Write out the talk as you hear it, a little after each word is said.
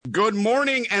Good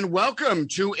morning and welcome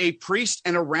to A Priest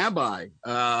and a Rabbi.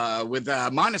 With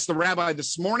minus the rabbi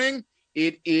this morning,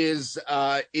 it is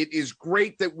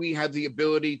great that we have the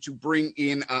ability to bring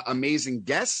in amazing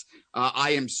guests.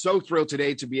 I am so thrilled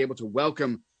today to be able to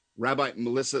welcome Rabbi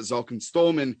Mellissa Zalkin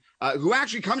Stollman, who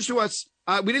actually comes to us.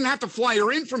 We didn't have to fly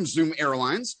her in from Zoom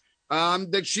Airlines.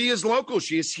 That she is local.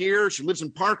 She is here. She lives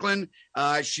in Parkland.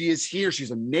 She is here.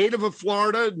 She's a native of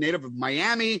Florida, native of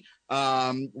Miami,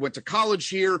 went to college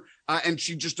here, and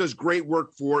she just does great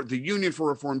work for the Union for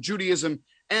Reform Judaism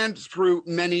and through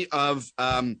many of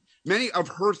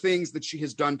her things that she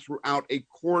has done throughout a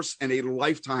course and a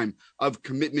lifetime of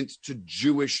commitment to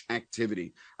Jewish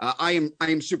activity. I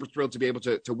am super thrilled to be able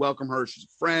to welcome her. She's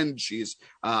a friend. She's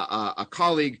a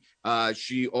colleague.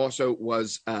 She also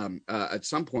was, at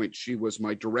some point, she was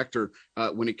my director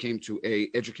when it came to a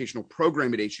educational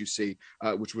program at HUC,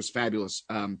 which was fabulous.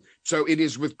 So it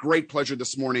is with great pleasure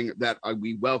this morning that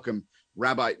we welcome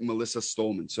Rabbi Mellissa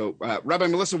Stollman. So Rabbi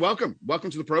Mellissa, welcome.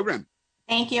 Welcome to the program.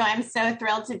 Thank you. I'm so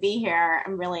thrilled to be here.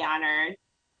 I'm really honored.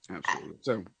 Absolutely.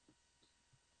 So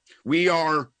we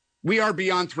are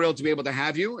beyond thrilled to be able to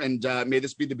have you, and may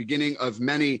this be the beginning of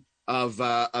many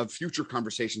of future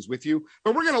conversations with you.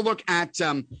 But we're going to look at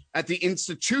the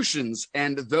institutions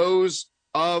and those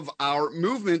of our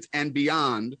movement and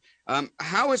beyond.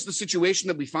 How is the situation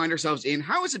that we find ourselves in?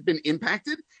 How has it been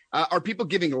impacted? Are people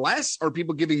giving less? Are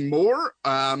people giving more?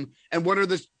 And what are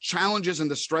the challenges and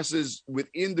the stresses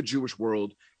within the Jewish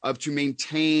world to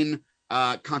maintain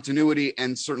continuity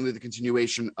and certainly the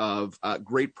continuation of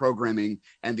great programming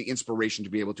and the inspiration to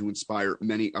be able to inspire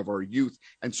many of our youth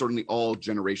and certainly all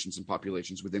generations and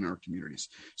populations within our communities.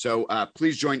 So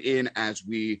please join in as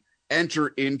we enter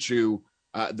into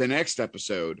the next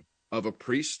episode of A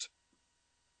Priest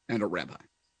and a Rabbi.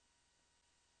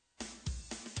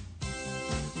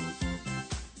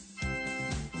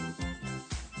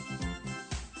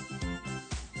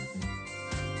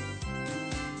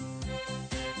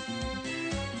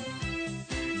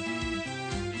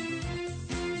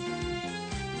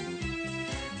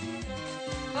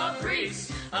 A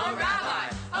priest, a rabbi,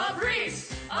 a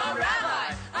priest, a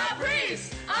rabbi, a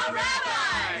priest, a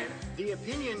rabbi. The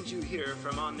opinions you hear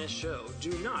from on this show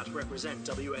do not represent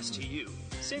WSTU,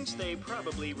 since they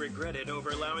probably regretted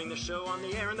over allowing the show on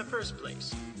the air in the first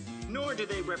place. Nor do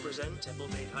they represent Temple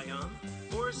Beit Hayam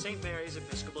or St. Mary's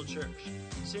Episcopal Church,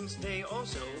 since they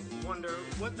also wonder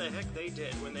what the heck they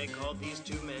did when they called these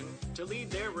two men to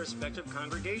lead their respective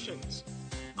congregations.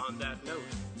 On that note,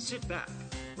 sit back,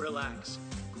 relax,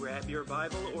 grab your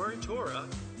Bible or a Torah,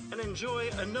 and enjoy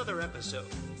another episode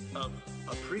of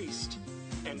A Priest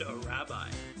and a Rabbi.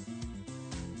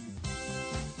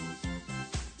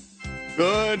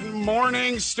 Good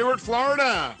morning, Stuart,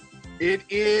 Florida. It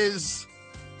is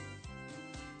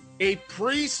A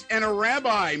Priest and a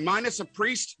Rabbi, minus a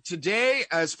priest today,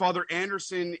 as Father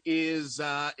Anderson is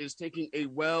taking a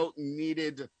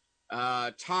well-needed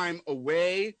time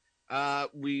away.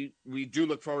 We do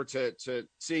look forward to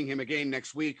seeing him again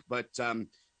next week, but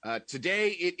today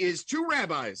it is two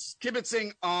rabbis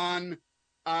kibitzing on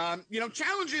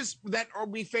challenges that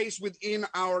we face within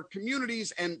our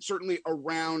communities and certainly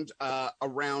around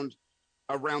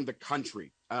the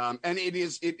country. And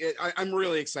I'm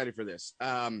really excited for this.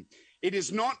 It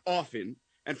is not often,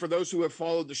 and for those who have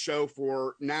followed the show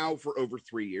for over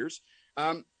 3 years,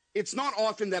 it's not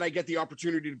often that I get the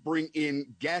opportunity to bring in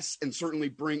guests and certainly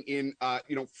bring in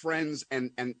friends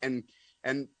and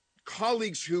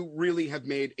colleagues who really have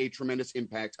made a tremendous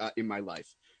impact in my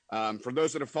life. For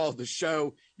those that have followed the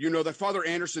show, you know that Father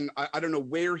Anderson, I don't know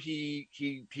where he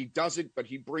does it, but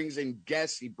he brings in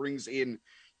guests, he brings in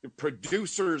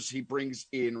producers, he brings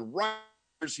in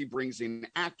writers, he brings in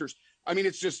actors. I mean,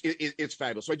 it's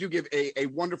fabulous. So I do give a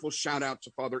wonderful shout out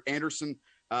to Father Anderson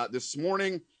this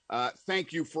morning.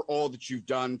 Thank you for all that you've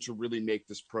done to really make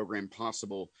this program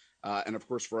possible. And of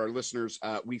course, for our listeners,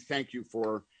 we thank you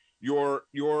for your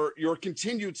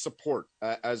continued support.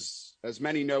 As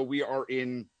many know, we are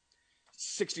in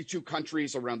 62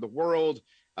 countries around the world.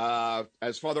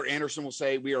 As Father Anderson will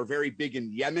say, we are very big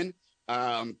in Yemen,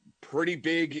 pretty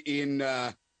big in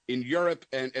Europe,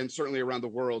 and certainly around the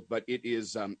world. But it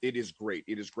is great.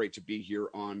 It is great to be here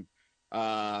on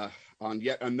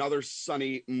yet another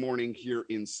sunny morning here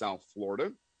in South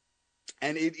Florida,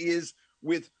 and it is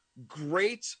with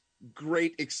great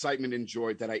excitement and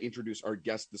joy that I introduce our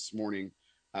guest this morning,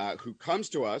 who comes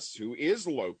to us, who is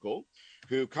local,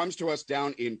 who comes to us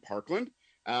down in Parkland.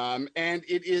 And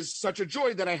it is such a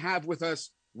joy that I have with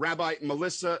us Rabbi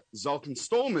Mellissa Zalkin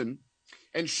Stollman,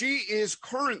 and she is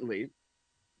currently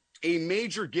a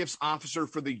major gifts officer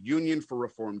for the Union for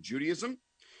Reform Judaism.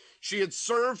 She had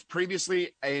served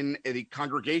previously in a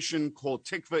congregation called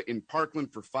Tikva in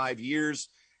Parkland for 5 years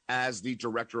as the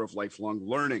director of lifelong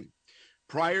learning.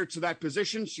 Prior to that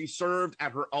position, she served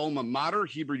at her alma mater,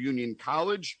 Hebrew Union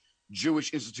College,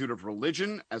 Jewish Institute of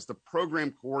Religion, as the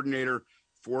program coordinator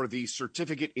for the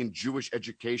Certificate in Jewish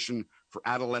Education for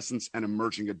Adolescents and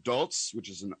Emerging Adults, which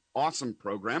is an awesome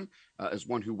program. As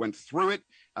one who went through it,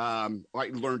 I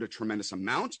learned a tremendous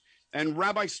amount. And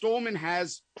Rabbi Stollman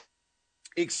has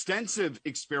extensive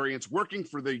experience working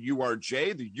for the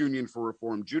URJ, the Union for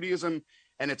Reform Judaism,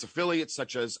 and its affiliates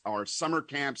such as our summer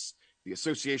camps, the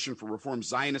Association for Reform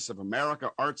Zionists of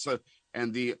America, ARTSA,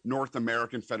 and the North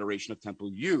American Federation of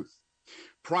Temple Youth.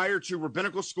 Prior to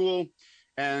rabbinical school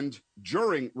and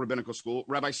during rabbinical school,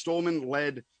 Rabbi Stollman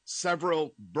led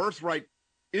several Birthright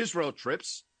Israel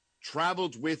trips,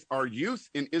 traveled with our youth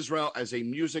in Israel as a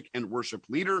music and worship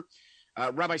leader.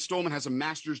 Rabbi Stollman has a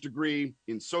master's degree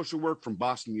in social work from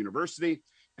Boston University,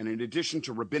 and in addition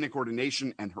to rabbinic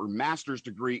ordination and her master's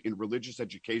degree in religious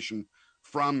education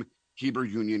from Hebrew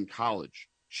Union College.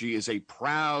 She is a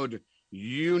proud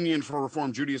Union for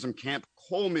Reform Judaism Camp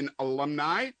Coleman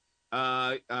alumni,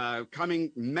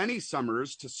 coming many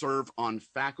summers to serve on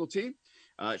faculty.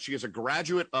 She is a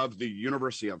graduate of the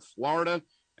University of Florida,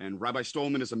 and Rabbi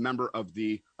Stollman is a member of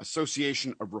the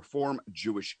Association of Reform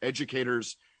Jewish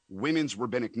Educators, Women's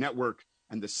Rabbinic Network,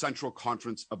 and the Central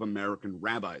Conference of American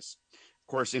Rabbis. Of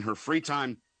course, in her free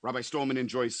time, Rabbi Stollman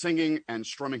enjoys singing and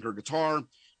strumming her guitar,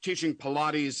 teaching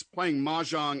Pilates, playing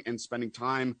mahjong, and spending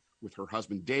time with her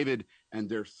husband, David, and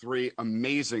their 3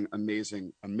 amazing,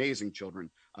 amazing, amazing children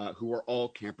who are all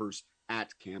campers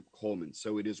at Camp Coleman.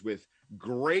 So it is with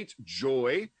great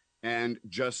joy and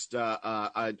just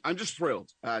I'm just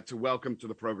thrilled to welcome to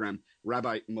the program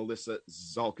Rabbi Mellissa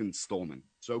Zalkin Stollman.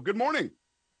 So good morning.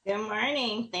 Good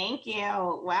morning. Thank you.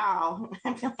 Wow.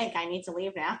 I feel like I need to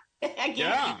leave now. I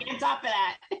can't top of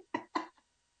that.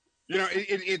 You know,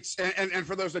 it's and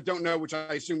for those that don't know, which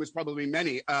I assume is probably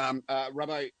many,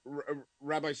 Rabbi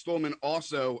Stollman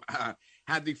also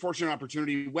had the fortunate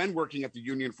opportunity when working at the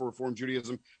Union for Reform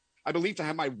Judaism, I believe, to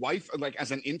have my wife like as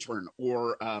an intern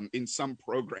or in some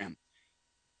program.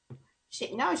 She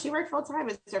worked full time.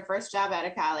 It was her first job out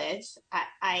of college.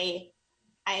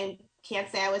 I can't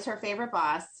say I was her favorite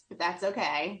boss, but that's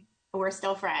okay. We're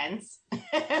still friends.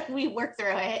 We worked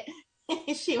through it.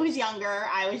 She was younger,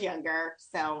 I was younger.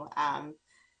 So,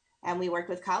 and we worked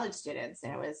with college students,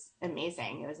 and it was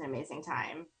amazing. It was an amazing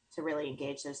time to really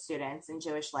engage those students in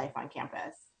Jewish life on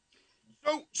campus.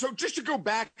 So just to go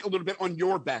back a little bit on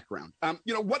your background,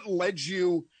 what led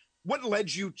you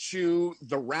to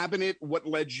the rabbinate? What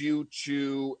led you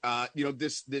to,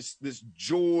 this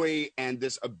joy and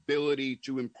this ability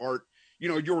to impart,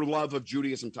 your love of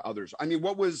Judaism to others? I mean,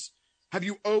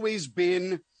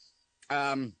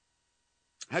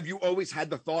 have you always had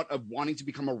the thought of wanting to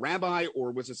become a rabbi,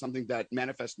 or was it something that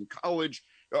manifested in college?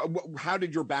 How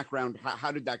did your background,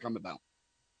 how did that come about?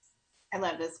 I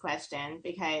love this question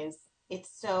because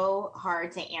it's so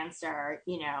hard to answer.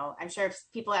 I'm sure if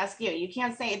people ask you, you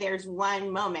can't say there's one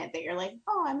moment that you're like,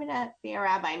 oh, I'm going to be a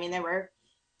rabbi. I mean, there were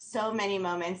so many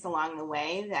moments along the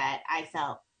way that I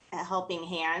felt helping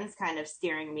hands kind of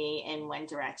steering me in one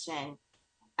direction.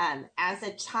 As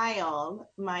a child,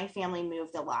 my family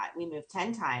moved a lot. We moved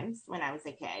 10 times when I was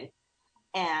a kid.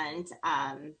 And,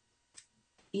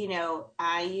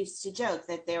 I used to joke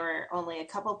that there were only a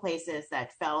couple places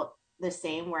that felt the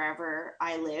same wherever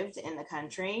I lived in the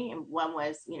country. And one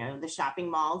was, the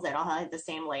shopping malls that all had the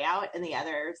same layout, and the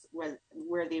others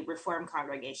were the Reform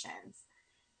congregations.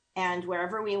 And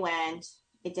wherever we went,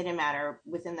 it didn't matter.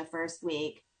 Within the first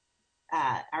week,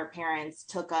 our parents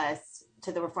took us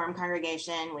to the Reform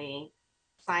congregation. We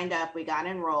signed up, we got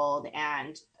enrolled,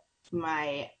 and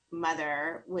my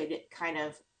mother would kind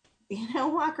of,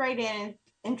 walk right in,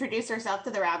 introduce herself to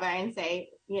the rabbi and say,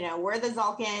 we're the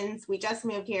Zalkins. We just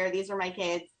moved here. These are my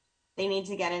kids. They need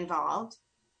to get involved.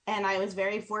 And I was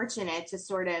very fortunate to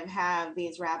sort of have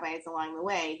these rabbis along the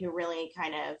way who really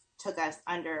kind of took us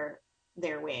under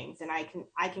their wings. And I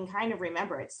can kind of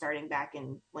remember it starting back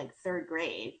in like 3rd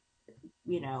grade,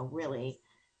 really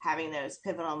having those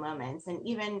pivotal moments. And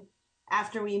even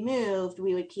after we moved,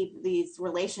 we would keep these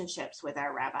relationships with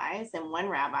our rabbis. And one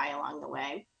rabbi along the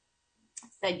way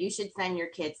said, you should send your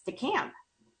kids to camp,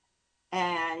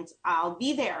 and I'll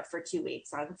be there for 2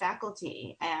 weeks on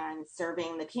faculty and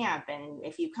serving the camp. And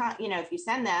if you can't, if you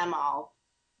send them,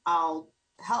 I'll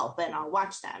help and I'll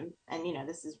watch them. And,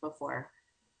 this is before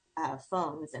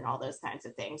phones and all those kinds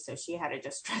of things. So she had to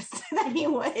just trust that he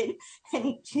would,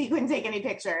 and he couldn't take any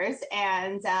pictures.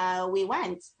 And we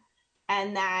went,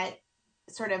 and that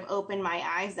sort of opened my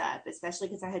eyes up, especially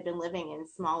because I had been living in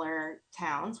smaller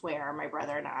towns where my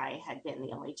brother and I had been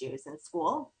the only Jews in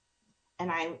school.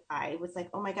 And I was like,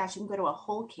 oh my gosh, you can go to a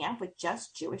whole camp with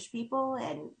just Jewish people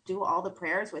and do all the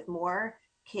prayers with more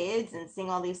kids and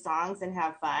sing all these songs and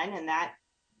have fun. And that,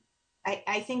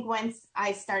 I think once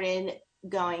I started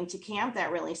going to camp,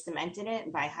 that really cemented it.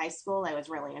 And by high school, I was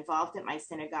really involved at my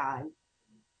synagogue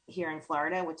here in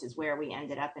Florida, which is where we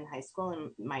ended up in high school in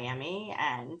Miami.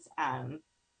 And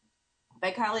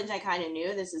by college, I kind of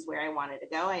knew this is where I wanted to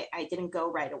go. I didn't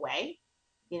go right away.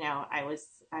 I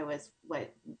was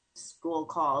what school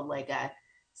called like a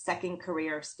second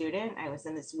career student. I was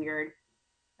in this weird,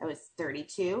 I was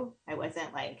 32. I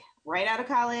wasn't like right out of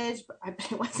college, but I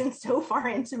wasn't so far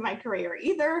into my career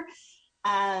either.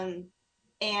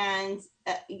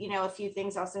 A few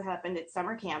things also happened at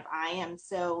summer camp. I am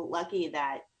so lucky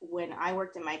that when I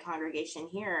worked in my congregation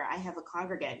here, I have a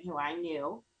congregant who I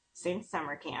knew since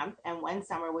summer camp. And one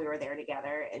summer we were there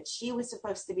together and she was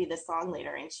supposed to be the song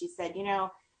leader. And she said,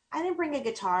 I didn't bring a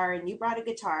guitar and you brought a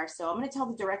guitar. So I'm going to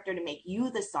tell the director to make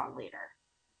you the song leader.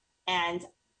 And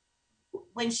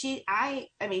when she's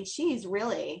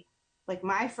really like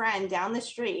my friend down the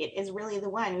street is really the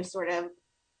one who sort of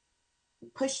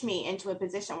pushed me into a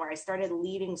position where I started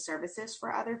leading services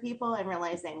for other people and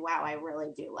realizing, wow, I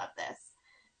really do love this.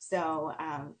 So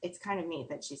it's kind of neat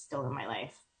that she's still in my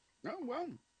life. Oh, well.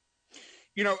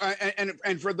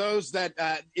 And for those that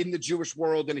in the Jewish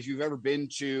world, and if you've ever been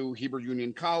to Hebrew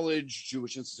Union College,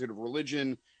 Jewish Institute of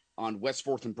Religion on West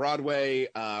 4th and Broadway,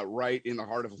 right in the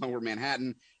heart of Lower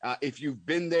Manhattan, if you've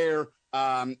been there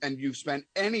and you've spent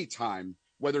any time,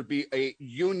 whether it be a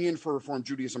Union for Reform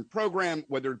Judaism program,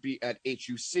 whether it be at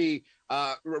HUC,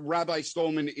 Rabbi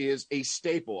Stollman is a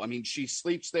staple. I mean, she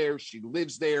sleeps there, she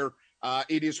lives there.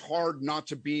 It is hard not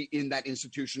to be in that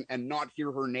institution and not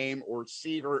hear her name or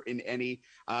see her in any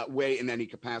way, in any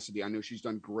capacity. I know she's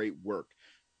done great work.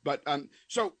 But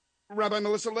so, Rabbi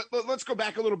Mellissa, let's go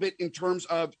back a little bit in terms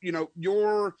of,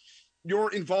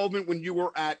 your involvement when you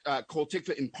were at Kol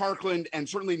Tikva in Parkland, and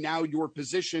certainly now your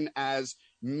position as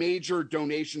major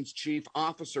donations chief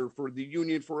officer for the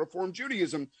Union for Reform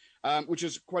Judaism, which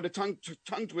is quite a tongue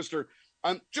twister.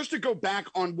 Just to go back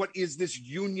on what is this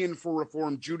Union for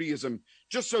Reform Judaism,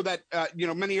 just so that,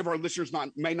 many of our listeners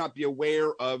may not be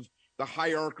aware of the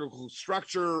hierarchical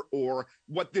structure or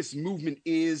what this movement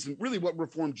is and really what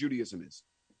Reform Judaism is.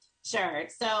 Sure.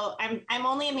 So I'm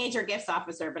only a major gifts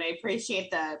officer, but I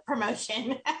appreciate the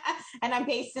promotion. And I'm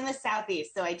based in the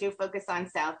Southeast, so I do focus on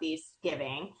Southeast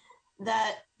giving.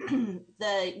 The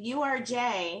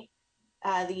URJ,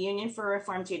 the Union for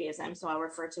Reform Judaism, so I'll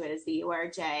refer to it as the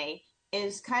URJ,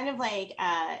 is kind of like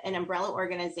an umbrella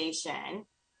organization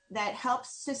that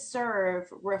helps to serve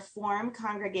Reform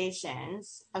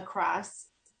congregations across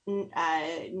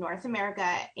North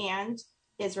America and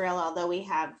Israel, although we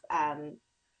have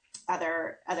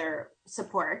other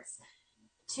supports,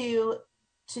 to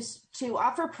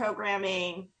offer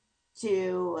programming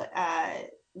to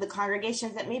the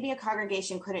congregations that maybe a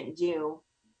congregation couldn't do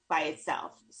by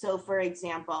itself. So, for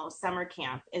example, summer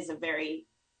camp is a very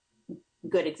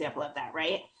good example of that,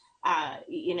 right?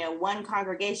 One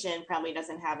congregation probably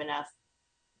doesn't have enough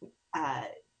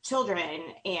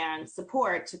children and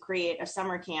support to create a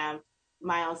summer camp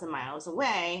miles and miles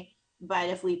away. But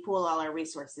if we pool all our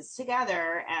resources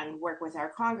together and work with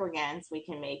our congregants, we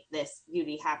can make this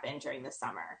beauty happen during the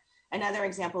summer. Another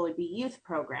example would be youth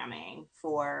programming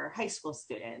for high school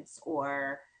students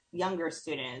or younger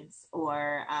students,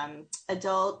 or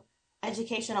adult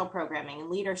educational programming and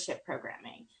leadership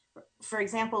programming. For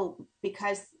example,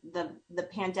 because the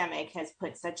pandemic has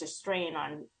put such a strain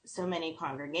on so many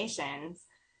congregations,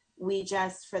 we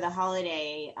just, for the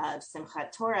holiday of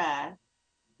Simchat Torah,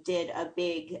 did a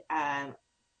big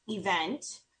event,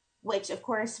 which of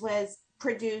course was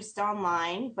produced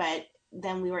online, but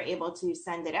then we were able to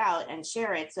send it out and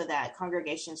share it so that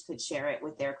congregations could share it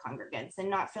with their congregants and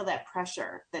not feel that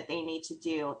pressure that they need to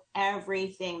do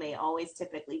everything they always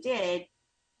typically did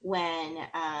when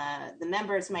the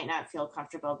members might not feel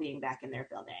comfortable being back in their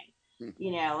building.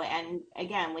 And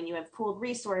again, when you have pooled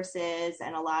resources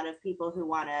and a lot of people who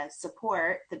want to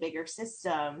support the bigger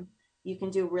system, you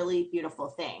can do really beautiful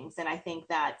things. And I think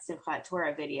that Simchat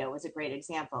Torah video was a great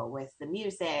example with the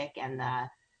music and the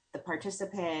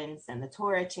participants and the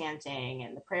Torah chanting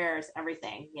and the prayers,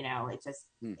 everything, it just,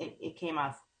 it came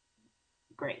off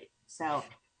great. So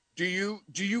do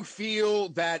you feel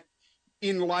that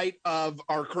in light of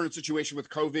our current situation with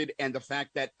COVID and the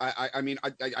fact that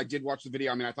I did watch the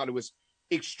video. I mean, I thought it was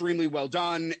extremely well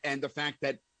done. And the fact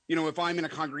that, if I'm in a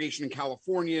congregation in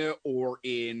California or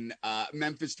in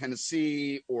Memphis,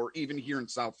 Tennessee, or even here in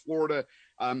South Florida,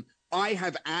 I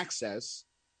have access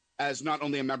as not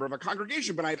only a member of a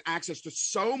congregation, but I have access to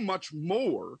so much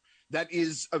more that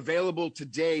is available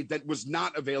today that was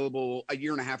not available a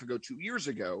year and a half ago, 2 years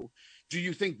ago. Do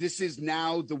you think this is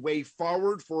now the way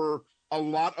forward for a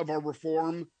lot of our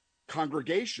Reform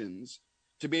congregations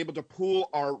to be able to pool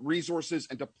our resources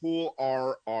and to pool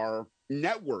our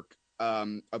network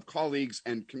of colleagues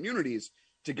and communities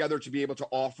together to be able to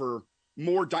offer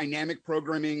more dynamic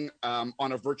programming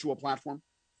on a virtual platform?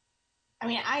 I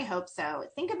mean, I hope so.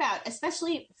 Think about,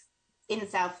 especially in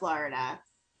South Florida,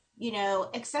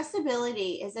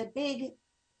 accessibility is a big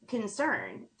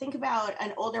concern. Think about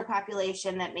an older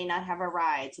population that may not have a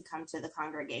ride to come to the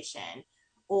congregation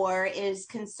or is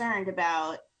concerned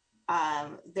about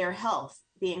their health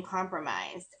being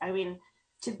compromised. I mean,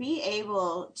 to be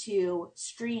able to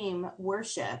stream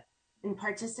worship and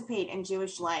participate in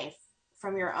Jewish life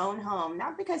from your own home,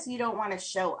 not because you don't want to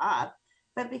show up,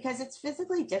 but because it's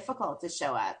physically difficult to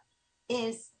show up,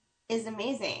 is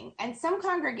amazing. And some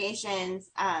congregations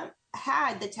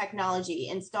had the technology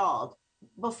installed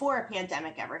before a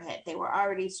pandemic ever hit. They were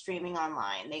already streaming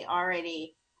online. They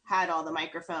already had all the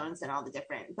microphones and all the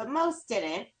different, but most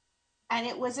didn't. And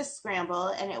it was a scramble,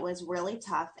 and it was really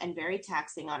tough and very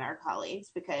taxing on our colleagues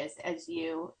because, as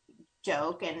you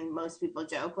joke, and most people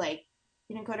joke, like,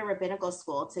 you didn't go to rabbinical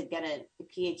school to get a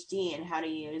PhD in how to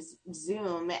use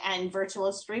Zoom and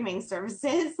virtual streaming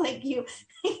services. Like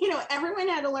everyone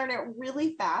had to learn it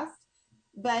really fast.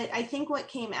 But I think what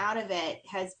came out of it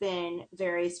has been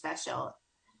very special.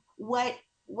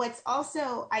 What's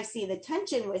also, I see the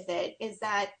tension with it is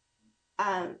that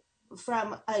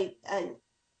from a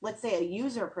let's say a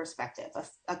user perspective,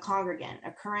 a congregant,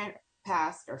 a current,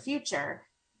 past, or future,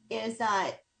 is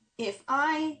that if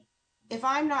I'm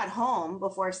not home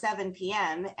before 7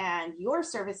 p.m. and your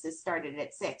services started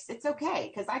at 6, it's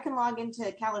okay, because I can log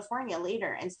into California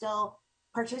later and still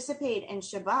participate in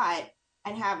Shabbat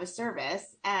and have a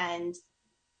service, and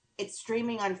it's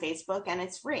streaming on Facebook and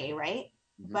it's free, right?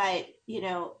 Mm-hmm. But,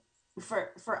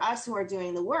 for us who are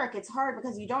doing the work, it's hard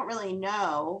because you don't really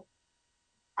know,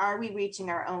 are we reaching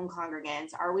our own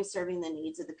congregants? Are we serving the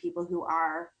needs of the people who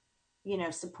are,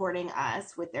 supporting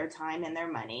us with their time and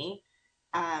their money?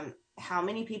 How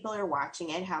many people are watching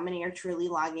it? How many are truly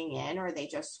logging in, or are they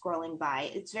just scrolling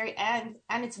by? It's very, and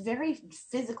it's very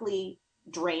physically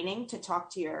draining to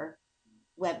talk to your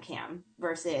webcam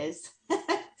versus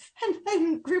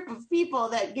a group of people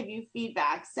that give you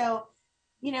feedback. So,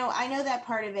 I know that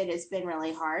part of it has been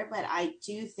really hard, but I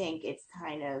do think it's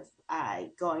kind of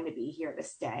going to be here to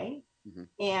stay. Mm-hmm.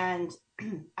 And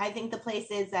I think the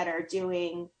places that are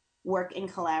doing work in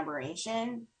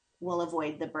collaboration will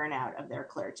avoid the burnout of their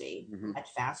clergy much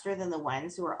faster than the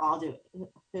ones who are all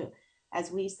who,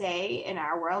 as we say in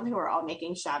our world, who are all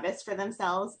making Shabbos for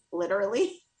themselves,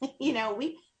 literally.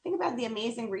 We think about the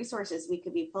amazing resources we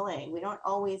could be pulling. We don't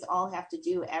always all have to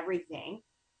do everything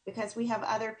because we have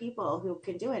other people who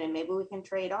can do it, and maybe we can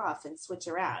trade off and switch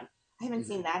around. I haven't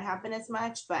seen that happen as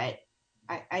much, but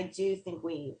I do think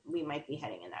we might be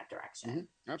heading in that direction.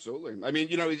 Mm-hmm. Absolutely. I mean,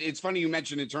 it's funny you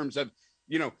mentioned in terms of,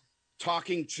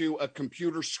 talking to a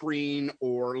computer screen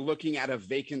or looking at a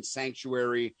vacant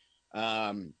sanctuary.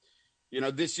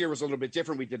 This year was a little bit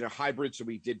different. We did a hybrid, so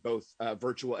we did both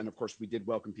virtual, and of course we did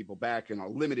welcome people back on a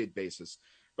limited basis.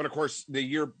 But of course, the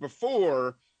year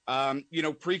before,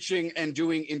 preaching and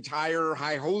doing entire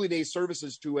High Holy Day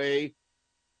services to an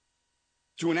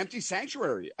empty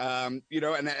sanctuary. And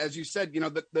as you said,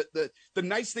 the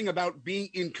nice thing about being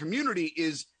in community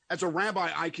is, as a rabbi,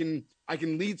 I can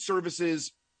lead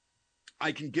services,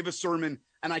 I can give a sermon,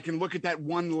 and I can look at that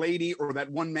one lady or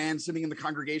that one man sitting in the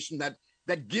congregation that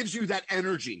gives you that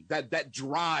energy, that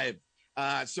drive,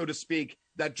 so to speak,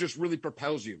 that just really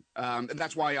propels you. And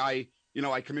that's why I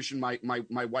commission my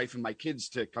wife and my kids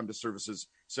to come to services,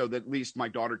 so that at least my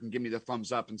daughter can give me the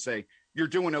thumbs up and say, "You're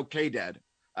doing okay, Dad."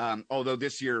 Although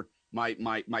this year my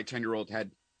 10-year-old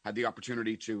had the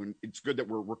opportunity to, and it's good that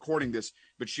we're recording this,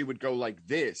 but she would go like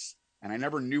this. And I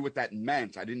never knew what that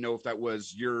meant. I didn't know if that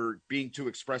was you're being too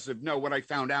expressive. No, what I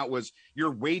found out was you're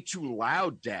way too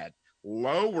loud, Dad.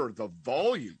 Lower the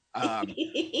volume,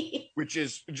 which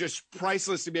is just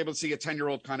priceless to be able to see a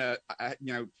 10-year-old kind of,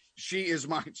 she is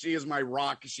my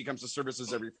rock. She comes to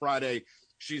services every Friday.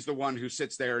 She's the one who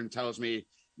sits there and tells me,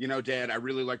 Dad, I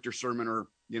really liked your sermon, or,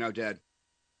 Dad,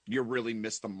 you really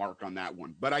missed the mark on that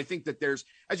one. But I think that there's,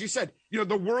 as you said,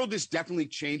 the world is definitely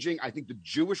changing. I think the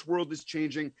Jewish world is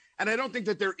changing. And I don't think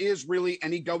that there is really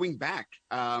any going back.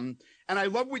 And I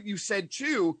love what you said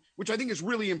too, which I think is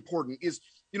really important, is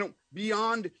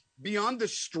beyond the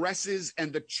stresses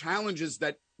and the challenges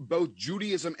that both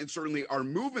Judaism and certainly our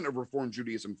movement of Reform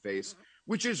Judaism face,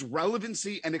 which is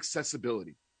relevancy and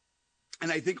accessibility.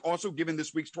 And I think also given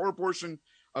this week's Torah portion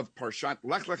of Parshat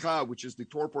Lech Lecha, which is the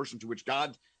Torah portion to which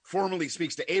God formally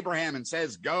speaks to Abraham and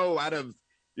says, go out of,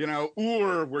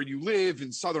 Ur, where you live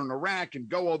in southern Iraq, and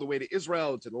go all the way to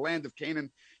Israel, to the land of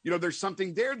Canaan. There's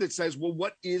something there that says, well,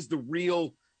 what is the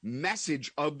real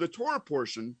message of the Torah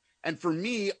portion? And for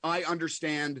me, I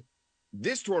understand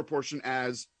this Torah portion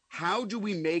as, how do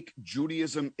we make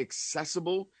Judaism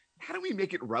accessible? How do we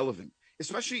make it relevant,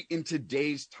 especially in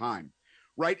today's time?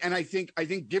 Right. And I think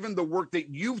given the work that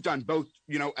you've done, both,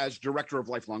 as director of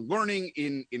lifelong learning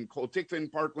in Kol Tikva in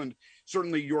Parkland,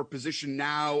 certainly your position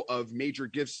now of major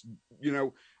gifts,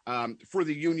 for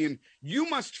the union, you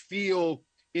must feel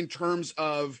in terms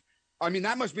of,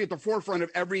 that must be at the forefront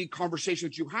of every conversation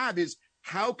that you have, is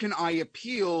how can I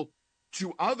appeal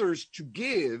to others to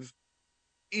give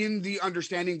in the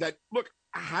understanding that, look,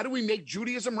 how do we make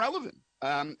Judaism relevant?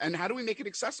 And how do we make it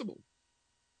accessible?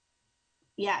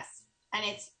 Yes. And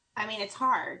it's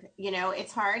hard,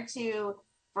 it's hard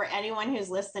for anyone who's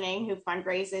listening, who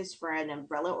fundraises for an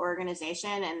umbrella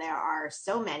organization. And there are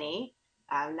so many,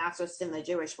 not just in the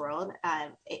Jewish world,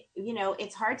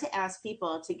 it's hard to ask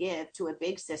people to give to a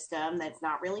big system that's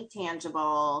not really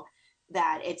tangible,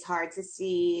 that it's hard to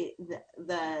see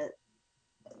the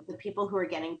people who are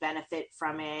getting benefit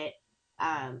from it.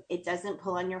 It doesn't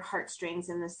pull on your heartstrings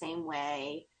in the same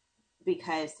way,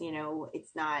 because,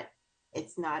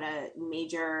 it's not a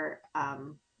major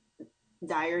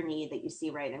dire need that you see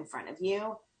right in front of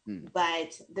you.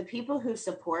 But the people who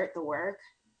support the work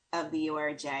of the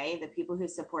URJ, the people who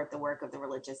support the work of the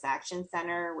Religious Action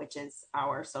Center, which is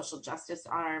our social justice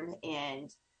arm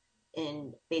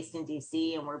based in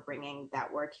DC, and we're bringing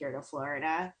that work here to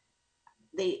Florida,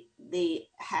 they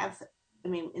have,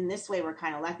 in this way, we're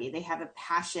kind of lucky. They have a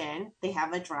passion, they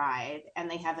have a drive, and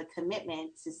they have a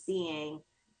commitment to seeing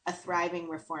a thriving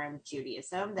Reform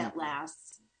Judaism that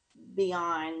lasts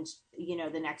beyond,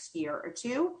 the next year or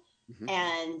two.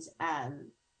 And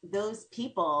those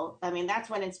people, that's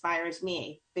what inspires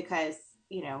me, because,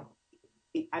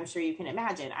 I'm sure you can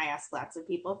imagine, I ask lots of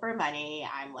people for money.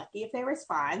 I'm lucky if they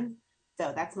respond.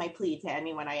 So that's my plea to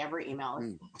anyone I ever email.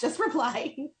 Just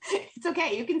reply. It's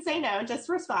okay. You can say no, just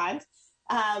respond.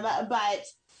 But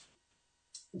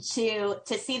to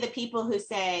see the people who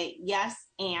say yes,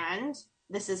 and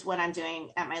this is what I'm doing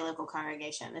at my local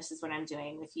congregation. This is what I'm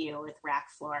doing with you with RAC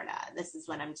Florida. This is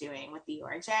what I'm doing with the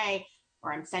URJ,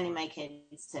 or I'm sending my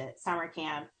kids to summer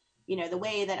camp. The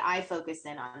way that I focus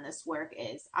in on this work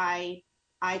is I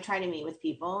try to meet with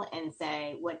people and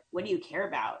say, what do you care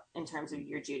about in terms of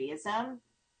your Judaism?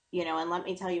 And let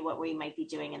me tell you what we might be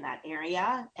doing in that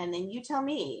area. And then you tell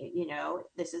me,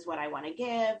 this is what I want to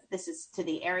give. This is to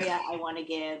the area I want to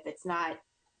give.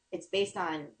 It's based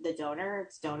on the donor.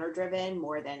 It's donor driven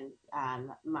more than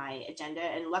my agenda.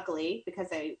 And luckily, because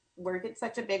I work at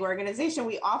such a big organization,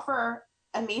 we offer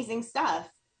amazing stuff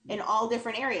in all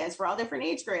different areas for all different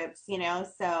age groups,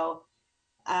 So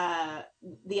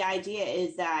the idea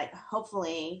is that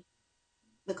hopefully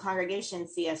the congregation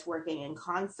see us working in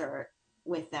concert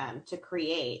with them to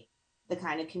create the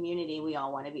kind of community we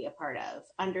all want to be a part of,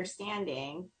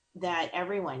 understanding that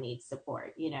everyone needs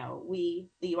support. The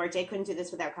URJ couldn't do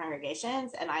this without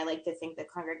congregations. And I like to think that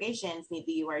congregations need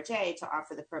the URJ to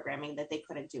offer the programming that they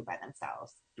couldn't do by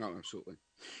themselves. Oh, absolutely.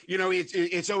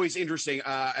 It's always interesting.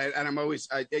 And I'm always,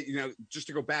 just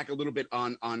to go back a little bit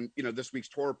on this week's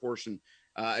Torah portion.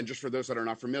 And just for those that are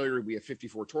not familiar, we have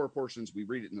 54 Torah portions. We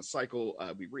read it in a cycle.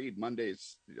 We read Monday,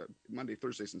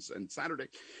 Thursdays, and Saturday.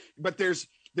 But there's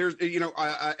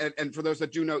and for those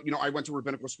that do know, I went to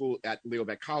rabbinical school at Leo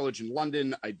Baeck College in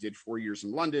London. I did 4 years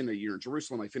in London, a year in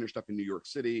Jerusalem. I finished up in New York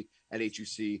City at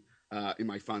HUC in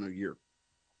my final year.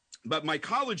 But my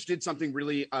college did something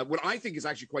really, what I think is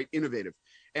actually quite innovative.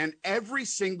 And every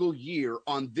single year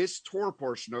on this Torah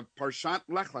portion of Parshat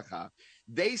Lech Lecha,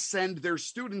 they send their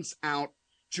students out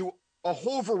to a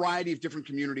whole variety of different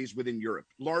communities within Europe,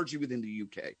 largely within the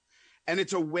UK. And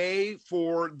it's a way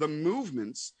for the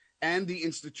movements and the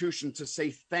institution to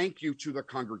say thank you to the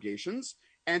congregations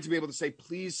and to be able to say,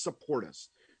 please support us.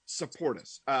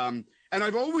 And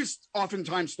I've always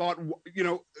oftentimes thought,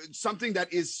 something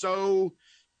that is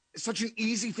such an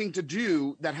easy thing to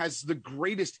do that has the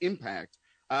greatest impact.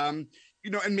 And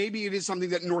maybe it is something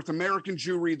that North American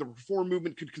Jewry, the Reform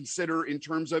movement, could consider in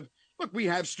terms of, look, we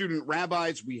have student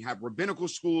rabbis, we have rabbinical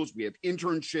schools, we have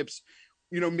internships,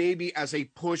 maybe as a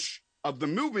push of the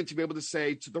movement to be able to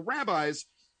say to the rabbis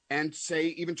and say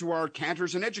even to our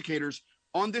cantors and educators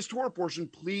on this Torah portion,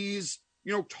 please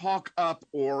talk up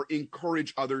or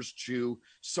encourage others to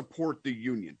support the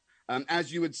union.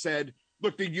 As you had said,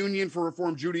 look, the Union for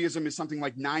Reform Judaism is something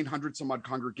like 900 some odd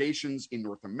congregations in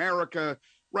North America,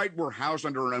 right? We're housed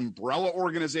under an umbrella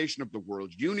organization of the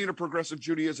World Union of Progressive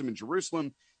Judaism in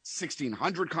Jerusalem,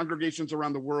 1,600 congregations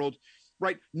around the world,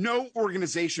 right? No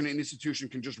organization and institution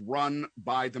can just run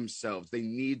by themselves. They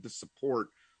need the support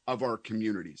of our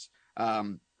communities.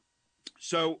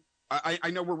 So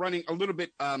I know we're running a little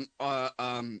bit out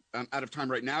of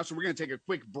time right now, so we're going to take a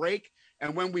quick break.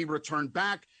 And when we return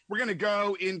back, we're going to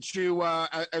go into,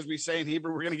 as we say in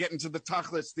Hebrew, we're going to get into the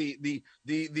tachlis, the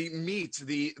meat,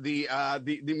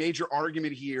 the major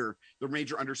argument here, the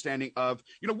major understanding of,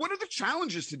 what are the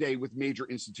challenges today with major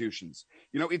institutions?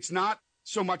 It's not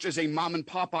so much as a mom and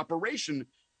pop operation,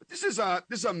 but this is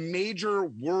a major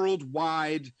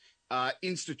worldwide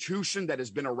institution that has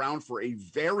been around for a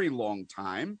very long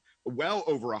time. Well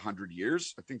over 100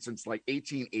 years, I think since like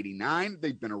 1889,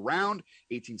 they've been around,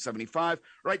 1875,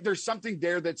 right? There's something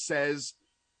there that says,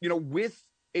 with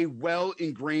a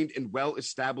well-ingrained and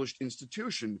well-established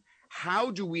institution, how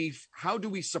do we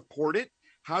support it?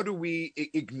 How do we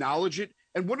acknowledge it?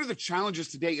 And what are the challenges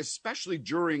today, especially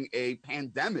during a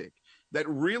pandemic that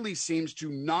really seems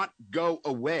to not go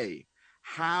away?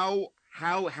 How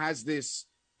has this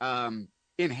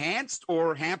enhanced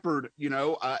or hampered,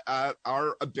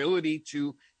 our ability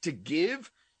to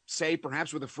give, say,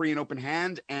 perhaps with a free and open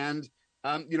hand, and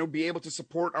be able to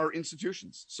support our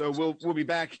institutions? So we'll be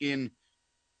back in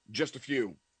just a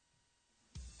few.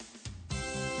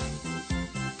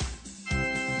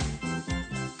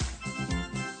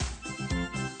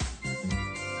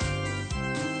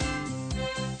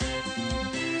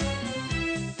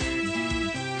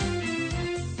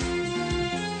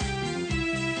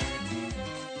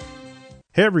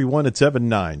 Hey everyone, it's Evan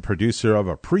Nine, producer of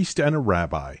A Priest and a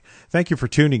Rabbi. Thank you for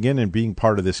tuning in and being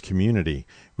part of this community.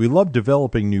 We love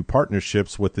developing new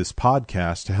partnerships with this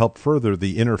podcast to help further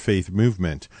the interfaith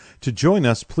movement. To join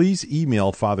us, please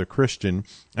email Father Christian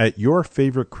at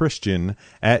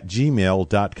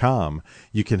yourfavoritechristian@gmail.com.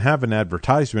 You can have an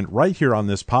advertisement right here on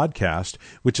this podcast,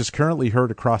 which is currently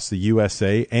heard across the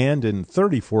USA and in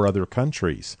 34 other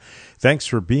countries. Thanks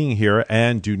for being here,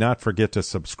 and do not forget to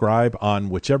subscribe on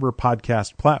whichever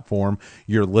podcast platform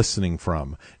you're listening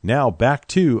from. Now back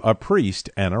to A Priest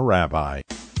and a Rabbi.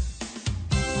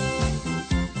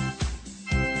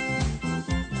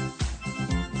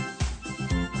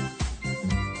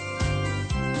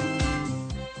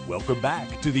 Welcome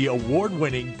back to the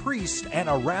award-winning Priest and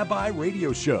a Rabbi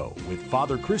radio show with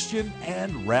Father Christian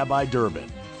and Rabbi Durbin.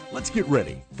 Let's get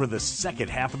ready for the second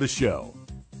half of the show.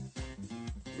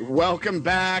 Welcome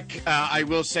back. I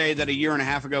will say that a year and a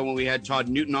half ago when we had Todd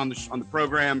Newton on the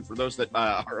program, for those that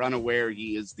are unaware,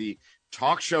 he is the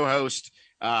talk show host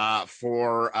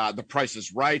for The Price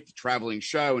is Right, the traveling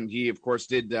show. And he, of course,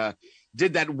 did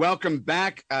that welcome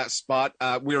back spot.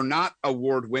 We are not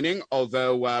award winning,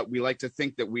 although we like to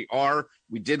think that we are.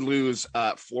 We did lose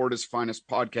Florida's finest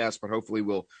podcast, but hopefully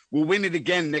we'll win it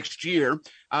again next year.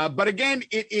 But again,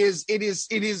 it is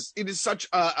such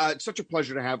a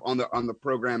pleasure to have on the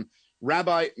program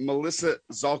Rabbi Mellissa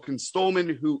Zalkin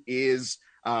Stollman, who is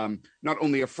not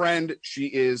only a friend, she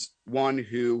is one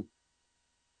who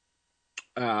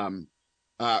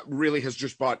really has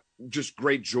just brought just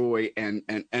great joy and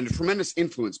tremendous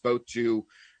influence both to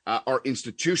our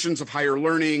institutions of higher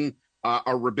learning,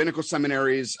 our rabbinical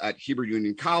seminaries at Hebrew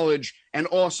Union College, and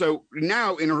also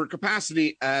now in her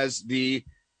capacity as the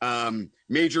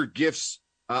major gifts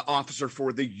officer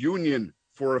for the Union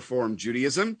for Reform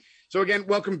Judaism. So again,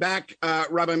 welcome back,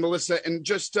 Rabbi Mellissa, and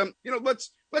just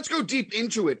let's go deep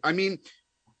into it. I mean,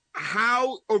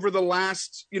 how over the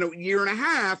last year and a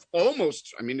half,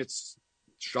 almost, I mean, it's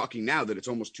shocking now that it's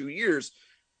almost 2 years.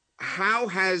 How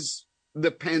has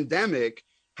the pandemic,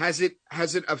 has it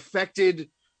affected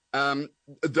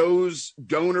those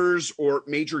donors or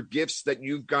major gifts that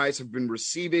you guys have been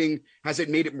receiving? Has it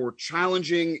made it more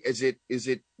challenging?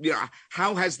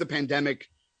 How has the pandemic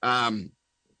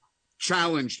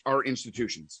challenged our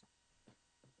institutions?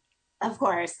 Of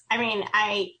course. I mean,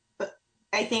 I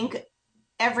think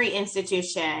every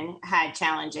institution had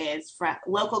challenges from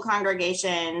local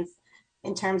congregations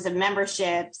in terms of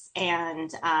memberships,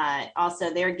 and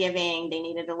also their giving. They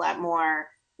needed a lot more.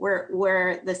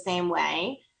 We're the same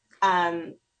way.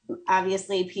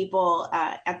 Obviously, people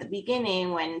at the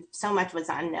beginning, when so much was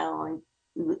unknown,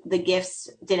 the gifts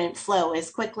didn't flow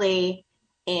as quickly,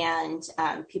 and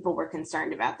people were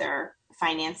concerned about their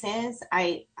finances.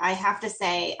 I have to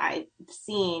say, I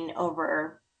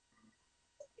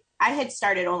had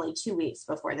started only 2 weeks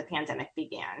before the pandemic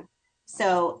began.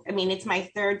 So, I mean, it's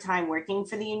my third time working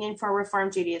for the Union for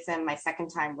Reform Judaism, my second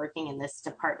time working in this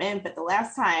department. But the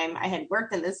last time I had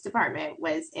worked in this department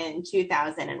was in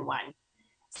 2001.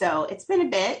 So it's been a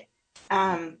bit.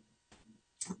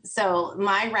 So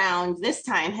my round this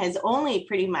time has only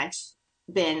pretty much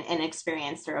been an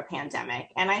experience through a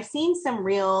pandemic. And I've seen some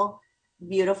real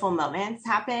beautiful moments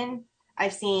happen.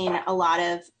 I've seen a lot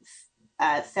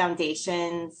of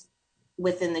foundations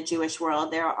within the Jewish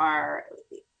world. There are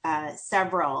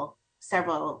several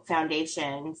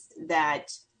foundations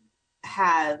that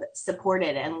have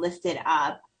supported and lifted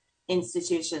up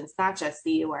institutions, not just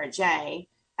the URJ,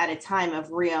 at a time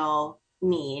of real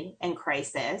need and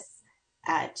crisis,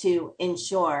 to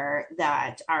ensure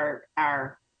that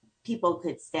our people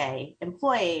could stay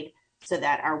employed, so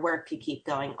that our work could keep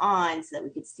going on, so that we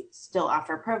could still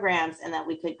offer programs, and that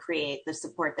we could create the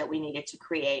support that we needed to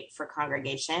create for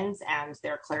congregations and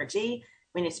their clergy.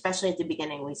 I mean, especially at the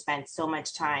beginning, we spent so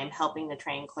much time helping the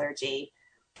trained clergy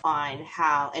on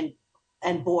how,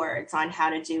 and boards on how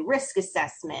to do risk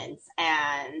assessments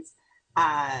and,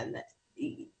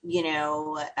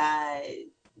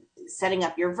 setting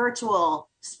up your virtual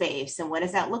space and what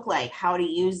does that look like, how to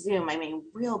use Zoom. I mean,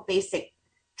 real basic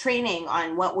training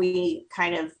on what we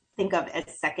kind of think of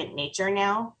as second nature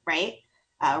now, right?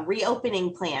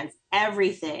 Reopening plans,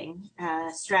 everything,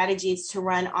 strategies to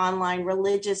run online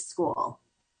religious school.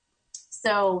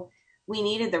 So we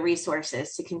needed the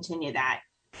resources to continue that.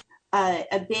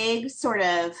 A big sort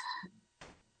of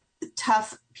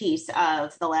tough piece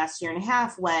of the last year and a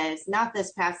half was not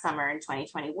this past summer in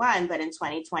 2021, but in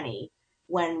 2020,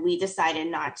 when we decided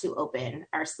not to open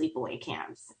our sleepaway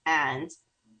camps. And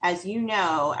as you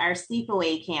know, our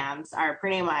sleepaway camps are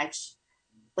pretty much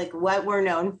like what we're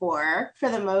known for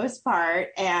the most part.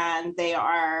 And they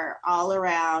are all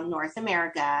around North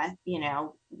America.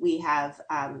 We have,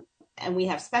 and we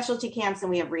have specialty camps and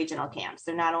we have regional camps.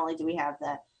 So not only do we have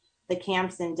the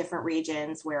camps in different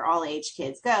regions where all age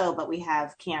kids go, but we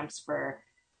have camps for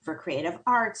creative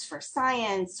arts, for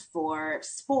science, for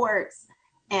sports.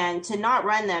 And to not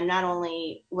run them not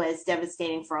only was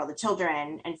devastating for all the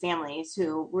children and families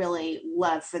who really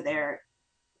love for their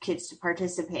kids to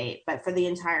participate, but for the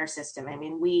entire system. I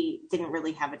mean, we didn't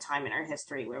really have a time in our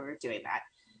history where we were doing that.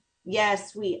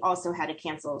 Yes, we also had to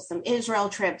cancel some Israel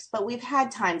trips, but we've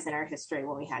had times in our history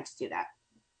when we had to do that.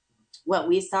 What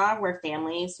we saw were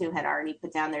families who had already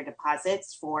put down their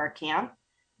deposits for camp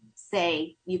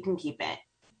say, you can keep it.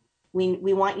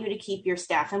 We want you to keep your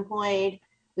staff employed.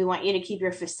 We want you to keep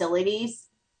your facilities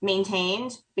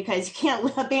maintained, because you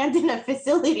can't abandon a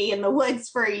facility in the woods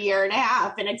for a year and a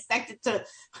half and expect it to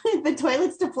the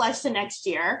toilets to flush the next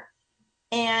year.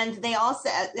 And they all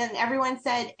said, and everyone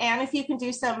said, and if you can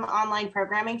do some online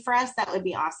programming for us, that would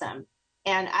be awesome.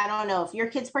 And I don't know if your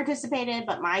kids participated,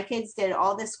 but my kids did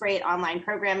all this great online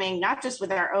programming, not just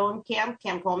with our own camp,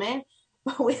 Camp Coleman,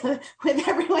 but with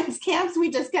everyone's camps.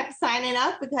 We just kept signing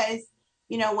up because,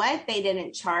 you know what, they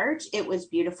didn't charge. It was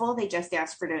beautiful. They just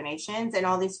asked for donations. And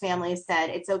all these families said,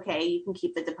 it's okay, you can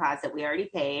keep the deposit. We already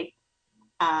paid.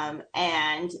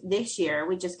 And this year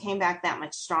we just came back that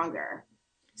much stronger.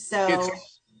 So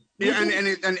yeah,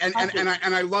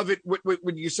 and I love it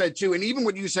what you said too, and even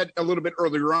what you said a little bit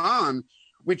earlier on,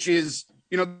 which is,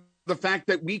 the fact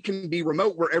that we can be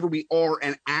remote wherever we are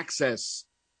and access.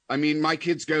 I mean, my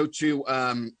kids go to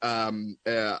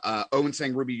Owen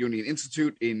Sang Ruby Union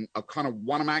Institute in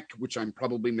Oconomowoc, which I'm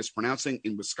probably mispronouncing,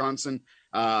 in Wisconsin.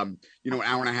 An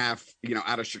hour and a half,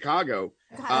 out of Chicago.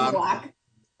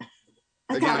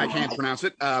 Again, I can't pronounce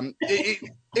it.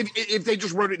 If they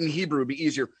just wrote it in Hebrew, it'd be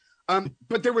easier.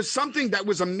 But there was something that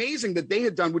was amazing that they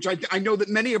had done, which I know that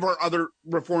many of our other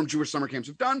Reformed Jewish summer camps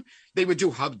have done. They would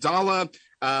do Havdalah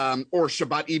or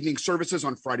Shabbat evening services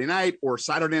on Friday night, or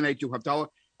Saturday night do Havdalah.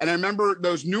 And I remember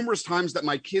those numerous times that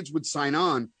my kids would sign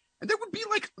on, and there would be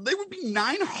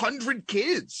 900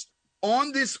 kids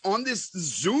on this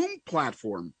Zoom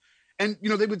platform. And,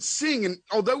 they would sing. And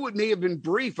although it may have been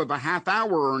brief of a half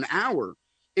hour or an hour,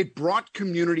 it brought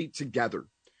community together.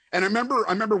 And I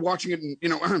remember watching it,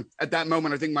 and, at that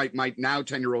moment, I think my now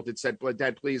 10-year-old had said,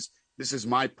 Dad, please, this is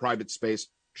my private space.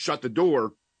 Shut the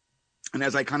door. And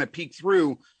as I kind of peeked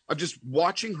through, of just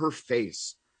watching her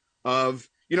face of,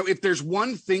 if there's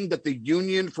one thing that the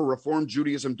Union for Reform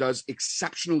Judaism does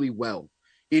exceptionally well,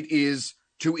 it is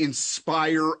to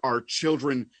inspire our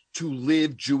children to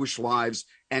live Jewish lives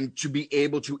and to be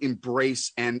able to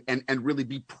embrace and really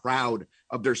be proud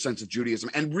of their sense of Judaism.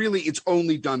 And really, it's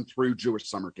only done through Jewish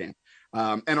summer camp.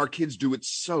 And our kids do it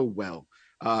so well.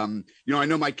 I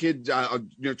know my kid,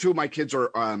 two of my kids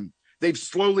are, They've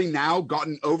slowly now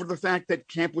gotten over the fact that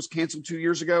camp was canceled 2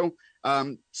 years ago.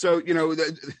 So,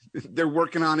 they're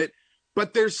working on it.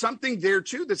 But there's something there,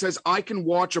 too, that says I can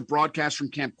watch a broadcast from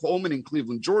Camp Coleman in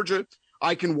Cleveland, Georgia.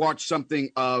 I can watch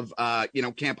something of,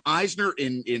 Camp Eisner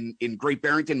in Great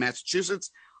Barrington, Massachusetts.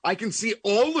 I can see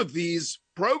all of these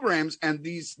programs and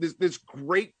this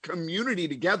great community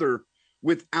together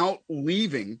without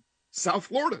leaving South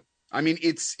Florida. I mean,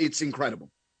 it's incredible,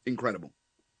 incredible.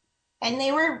 And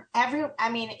they were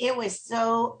it was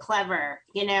so clever,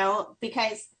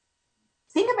 because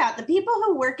think about the people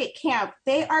who work at camp.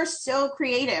 They are so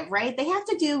creative, right? They have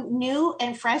to do new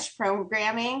and fresh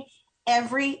programming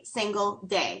every single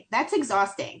day. That's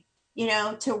exhausting,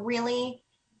 to really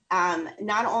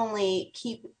not only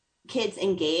keep kids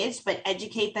engaged, but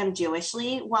educate them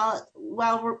Jewishly while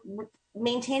we're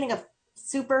maintaining a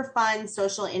super fun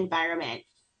social environment.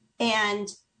 And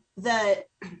the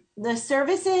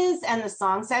services and the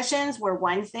song sessions were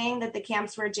one thing that the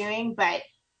camps were doing, but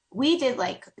we did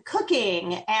like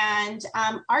cooking and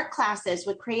art classes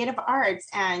with creative arts.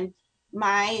 And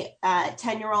my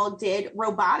 10-year-old did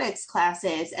robotics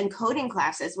classes and coding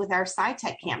classes with our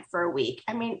SciTech camp for a week.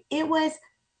 I mean, it was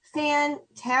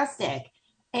fantastic.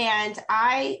 And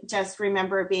I just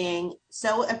remember being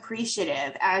so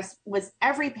appreciative, as was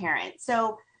every parent.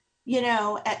 So,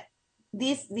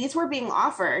 these were being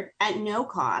offered at no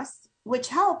cost, which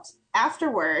helped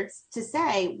afterwards to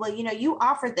say, well, you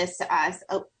offered this to us.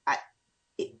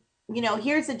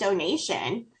 Here's a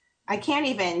donation. I can't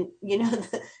even,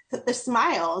 the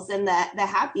smiles and the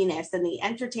happiness and the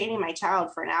entertaining my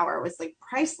child for an hour was like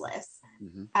priceless.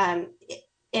 Mm-hmm.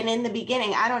 And in the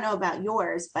beginning, I don't know about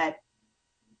yours, but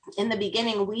in the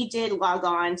beginning, we did log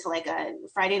on to like a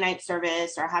Friday night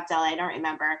service or a half I don't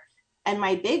remember. And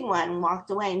my big one walked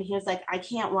away and he was like, I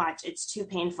can't watch. It's too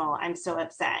painful. I'm so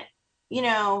upset,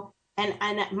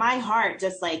 and my heart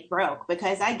just like broke,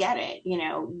 because I get it.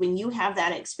 When you have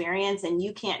that experience and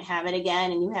you can't have it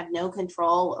again and you have no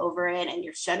control over it and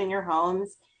you're shut in your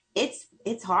homes,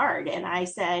 it's hard. And I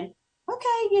said,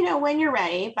 okay, when you're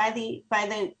ready, by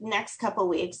the next couple of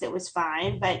weeks, it was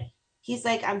fine. But he's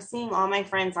like, I'm seeing all my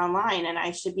friends online and I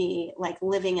should be like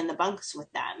living in the bunks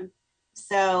with them.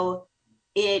 So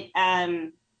it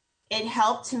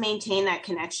helped to maintain that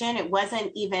connection. It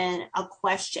wasn't even a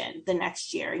question the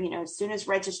next year. As soon as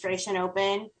registration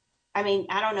opened, I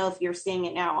don't know if you're seeing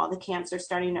it now. All the camps are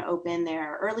starting to open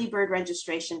their early bird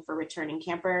registration for returning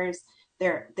campers.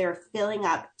 They're filling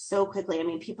up so quickly.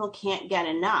 People can't get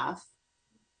enough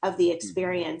of the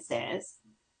experiences.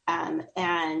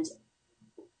 And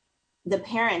the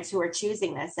parents who are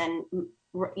choosing this, and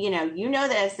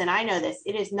this, and I know this,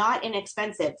 it is not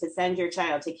inexpensive to send your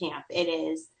child to camp. It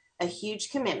is a huge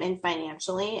commitment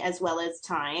financially as well as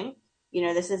time.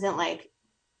 This isn't like,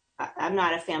 I'm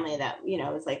not a family that,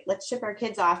 is like, let's ship our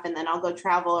kids off and then I'll go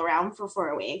travel around for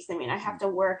 4 weeks. I have to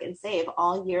work and save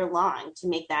all year long to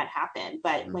make that happen.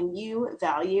 But when you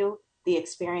value the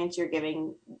experience you're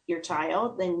giving your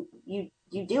child, then you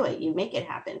do it, you make it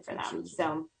happen for them. Absolutely.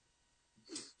 So.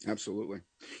 Absolutely.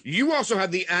 You also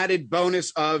have the added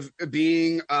bonus of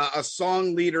being a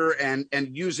song leader and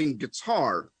using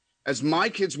guitar, as my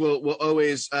kids will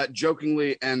always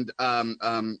jokingly and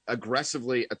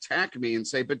aggressively attack me and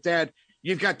say, but Dad,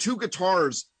 you've got 2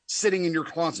 guitars sitting in your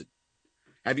closet.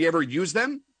 Have you ever used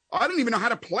them? I don't even know how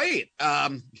to play it.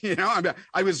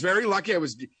 I was very lucky. I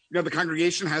was, the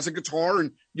congregation has a guitar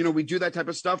and, we do that type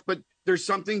of stuff, but there's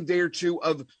something there too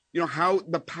of, how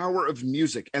the power of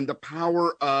music and the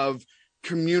power of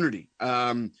community.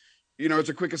 As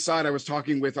a quick aside, I was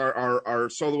talking with our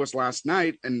soloist last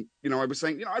night and, I was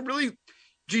saying,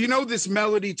 do you know this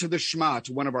melody to the Shema,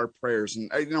 to one of our prayers? And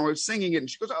I was singing it and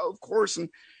she goes, oh, of course. And,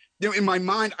 in my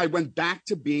mind, I went back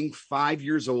to being 5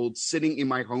 years old, sitting in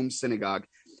my home synagogue.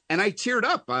 And I teared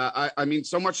up.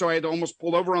 So much so I had to almost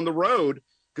pull over on the road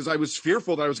because I was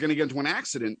fearful that I was going to get into an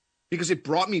accident, because it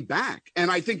brought me back. And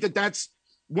I think that that's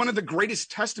one of the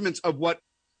greatest testaments of what,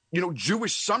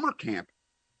 Jewish summer camp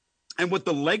and what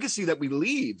the legacy that we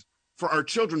leave for our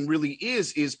children really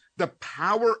is the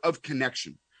power of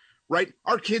connection, right?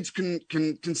 Our kids can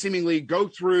seemingly go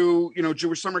through,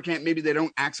 Jewish summer camp. Maybe they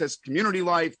don't access community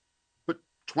life, but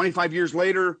 25 years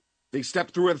later, they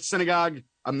step through a synagogue,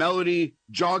 a melody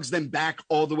jogs them back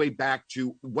all the way back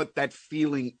to what that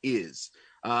feeling is.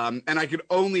 And I could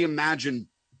only imagine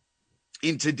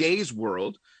in today's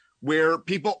world where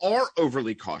people are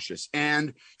overly cautious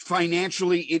and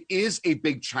financially it is a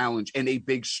big challenge and a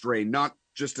big strain, not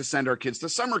just to send our kids to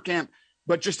summer camp,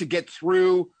 but just to get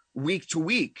through week to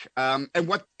week, and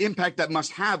what impact that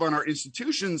must have on our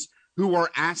institutions who are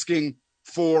asking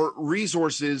for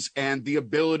resources and the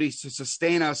ability to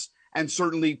sustain us, and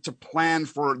certainly to plan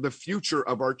for the future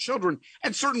of our children,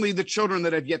 and certainly the children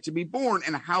that have yet to be born,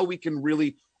 and how we can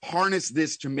really harness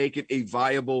this to make it a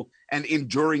viable and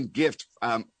enduring gift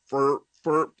for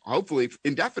hopefully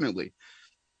indefinitely.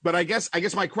 But I guess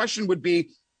my question would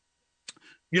be,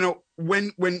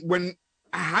 when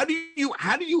how do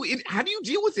you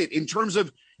deal with it in terms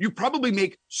of, you probably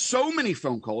make so many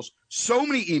phone calls, so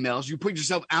many emails, you put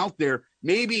yourself out there,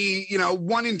 maybe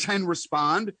 1 in 10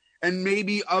 respond, and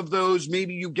maybe of those,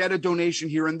 maybe you get a donation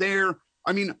here and there.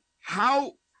 I mean,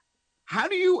 how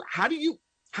do you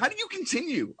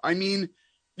continue? I mean,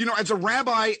 as a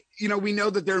rabbi, we know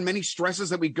that there are many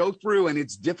stresses that we go through, and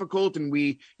it's difficult, and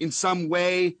in some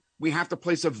way we have to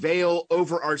place a veil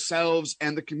over ourselves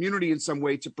and the community in some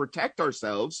way to protect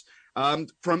ourselves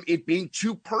from it being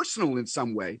too personal in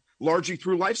some way, largely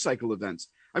through life cycle events.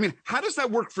 I mean, how does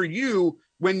that work for you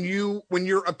when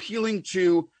you're appealing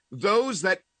to those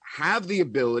that have the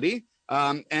ability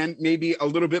and maybe a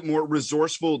little bit more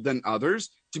resourceful than others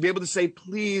to be able to say,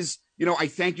 please, I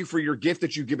thank you for your gift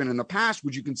that you've given in the past.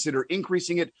 Would you consider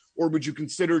increasing it, or would you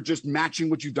consider just matching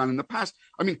what you've done in the past?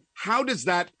 I mean, how does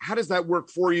that work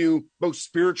for you, both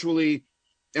spiritually,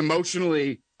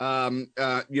 emotionally, and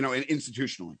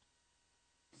institutionally?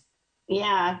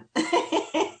 Yeah.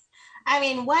 I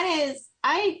mean,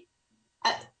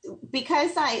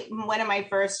 because one of my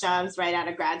first jobs right out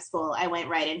of grad school, I went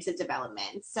right into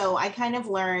development. So I kind of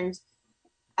learned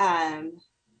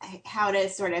how to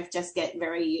sort of just get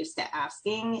very used to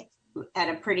asking at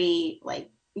a pretty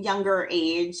younger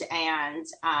age, and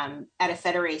at a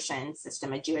federation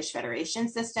system, a Jewish federation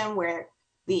system, where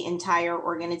the entire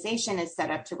organization is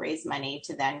set up to raise money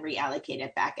to then reallocate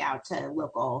it back out to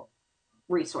local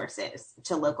resources,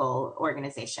 to local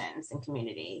organizations and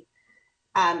community.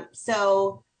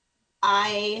 So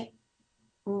I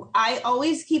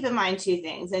always keep in mind 2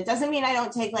 things. It doesn't mean I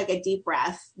don't take a deep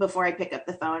breath before I pick up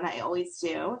the phone. I always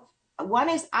do. One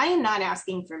is, I am not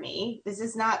asking for me. This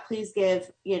is not, please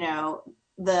give,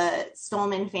 the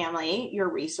Stollman family your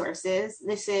resources.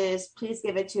 This is, please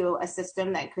give it to a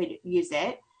system that could use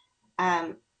it.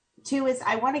 2 is,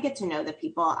 I want to get to know the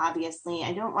people. Obviously,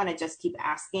 I don't want to just keep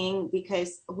asking,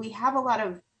 because we have a lot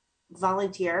of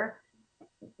volunteer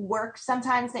work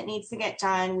sometimes that needs to get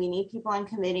done. We need people on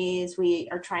committees. We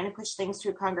are trying to push things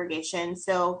through congregations.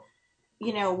 So,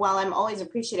 while I'm always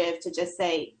appreciative to just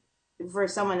say, for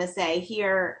someone to say,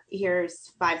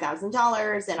 here's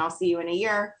 $5,000 and I'll see you in a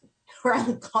year, or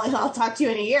I'll talk to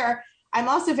you in a year, I'm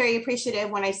also very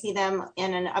appreciative when I see them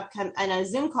in a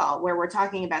Zoom call where we're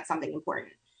talking about something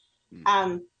important.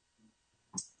 I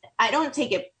don't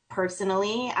take it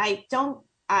personally. I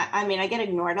get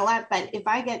ignored a lot, but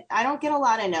I don't get a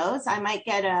lot of no's. I might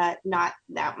get not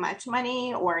that much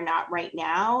money or not right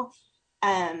now.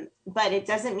 But it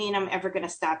doesn't mean I'm ever going to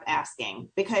stop asking,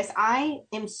 because I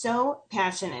am so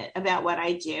passionate about what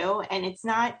I do. And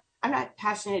I'm not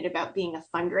passionate about being a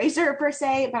fundraiser per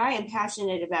se, but I am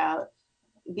passionate about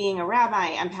being a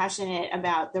rabbi. I'm passionate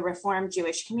about the Reform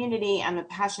Jewish community. I'm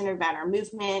passionate about our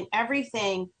movement.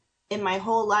 Everything in my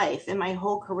whole life, in my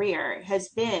whole career, has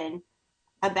been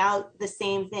about the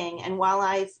same thing. And while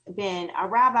I've been a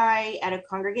rabbi at a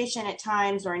congregation at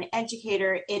times, or an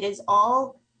educator, it is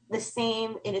all the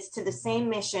same. It is to the same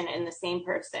mission and the same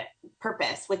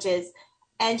purpose, which is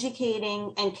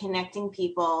educating and connecting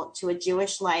people to a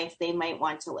Jewish life they might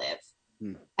want to live.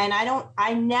 And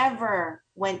I never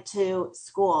went to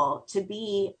school to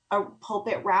be a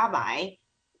pulpit rabbi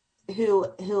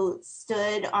who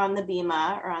stood on the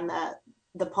bima, or on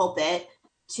the pulpit,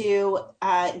 to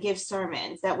give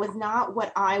sermons. That was not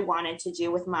what I wanted to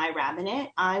do with my rabbinate.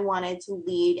 I wanted to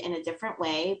lead in a different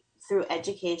way, through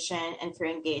education and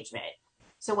through engagement.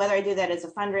 So whether I do that as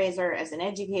a fundraiser, as an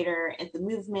educator, at the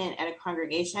movement, at a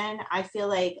congregation, I feel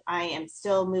like I am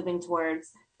still moving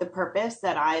towards the purpose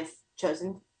that I've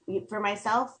chosen for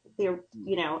myself,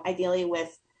 ideally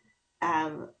with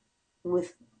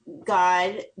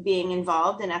God being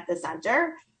involved and at the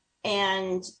center.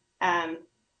 And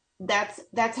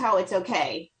that's how it's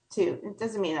okay to, it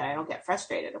doesn't mean that I don't get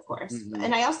frustrated, of course. Mm-hmm.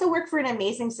 And I also work for an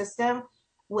amazing system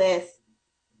with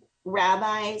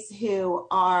rabbis who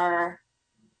are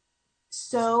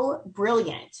so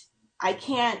brilliant. I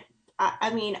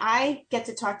get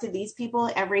to talk to these people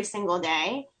every single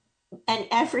day. And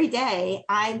every day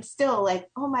I'm still like,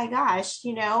 oh my gosh,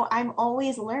 I'm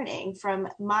always learning from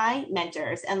my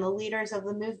mentors and the leaders of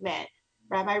the movement,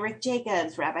 Rabbi Rick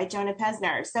Jacobs, Rabbi Jonah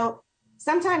Pesner. So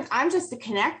sometimes I'm just a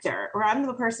connector, or I'm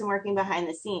the person working behind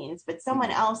the scenes, but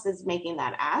someone else is making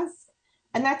that ask.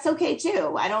 And that's okay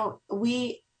too.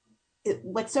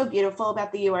 what's so beautiful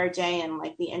about the URJ and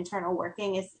like the internal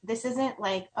working is this isn't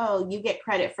like, oh, you get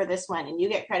credit for this one and you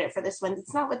get credit for this one.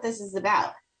 It's not what this is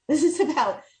about. This is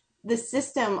about the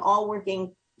system all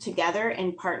working together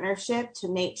in partnership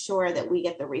to make sure that we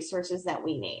get the resources that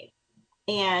we need.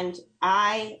 And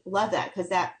I love that because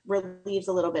that relieves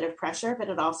a little bit of pressure, but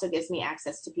it also gives me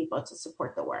access to people to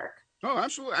support the work. Oh,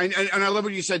 absolutely. And I love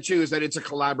what you said, too, is that it's a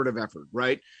collaborative effort,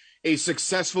 right? A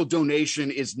successful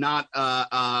donation is not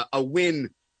a win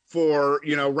for,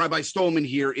 Rabbi Stollman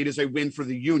here. It is a win for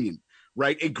the union,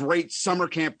 right? A great summer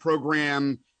camp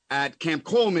program at Camp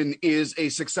Coleman is a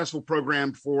successful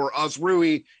program for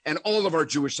Osrui and all of our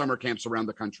Jewish summer camps around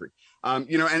the country. And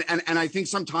I think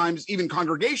sometimes, even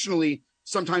congregationally,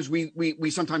 sometimes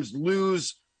we sometimes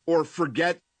lose or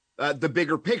forget the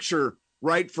bigger picture,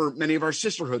 right? For many of our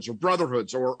sisterhoods or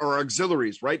brotherhoods or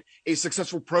auxiliaries, right? A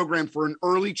successful program for an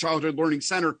early childhood learning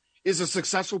center is a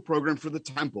successful program for the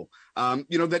temple.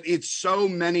 That it's so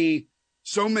many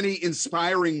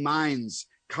inspiring minds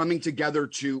coming together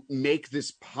to make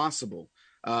this possible.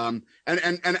 And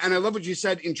I love what you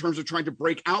said in terms of trying to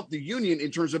break out the union in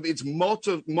terms of its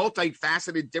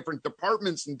multifaceted different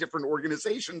departments and different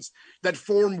organizations that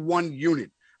form one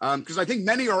unit. Because I think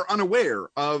many are unaware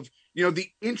of, the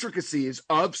intricacies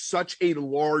of such a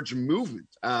large movement.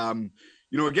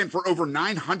 Again, for over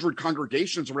 900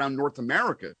 congregations around North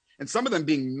America, and some of them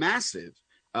being massive.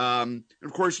 And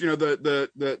of course,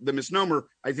 the misnomer,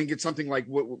 I think it's something like,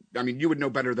 you would know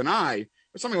better than I,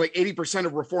 but something like 80%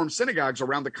 of Reform synagogues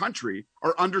around the country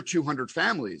are under 200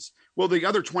 families. Well, the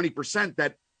other 20%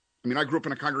 I grew up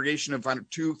in a congregation of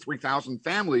 2,000-3,000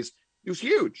 families. It was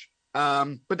huge.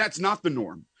 But that's not the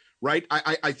norm, right?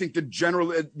 I think the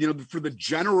general, for the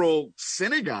general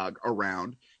synagogue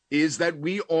around is that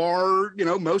we are,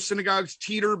 most synagogues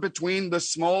teeter between the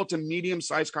small to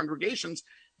medium-sized congregations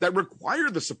that require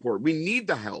the support. We need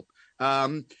the help.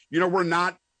 We're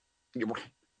not.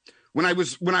 When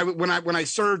I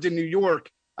served in New York,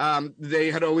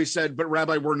 they had always said, "But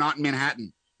Rabbi, we're not in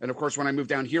Manhattan." And of course, when I moved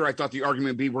down here, I thought the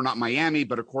argument would be, "We're not Miami,"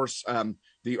 but of course,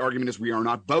 the argument is we are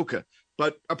not Boca.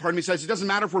 But a part of me says it doesn't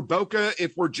matter if we're Boca,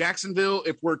 if we're Jacksonville,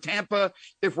 if we're Tampa,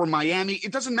 if we're Miami.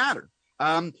 It doesn't matter.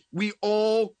 We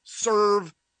all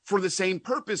serve for the same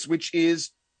purpose, which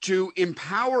is to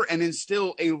empower and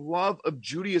instill a love of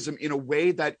Judaism in a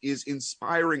way that is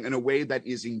inspiring, in a way that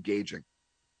is engaging.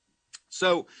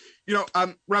 So,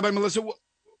 Rabbi Mellissa,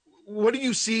 what do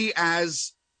you see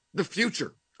as the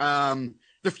future?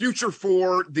 The future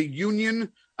for the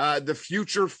union, the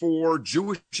future for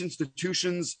Jewish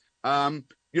institutions. Where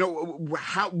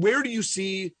do you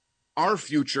see our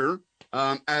future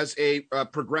as a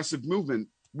progressive movement?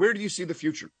 Where do you see the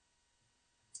future?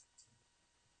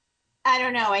 I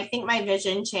don't know. I think my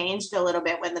vision changed a little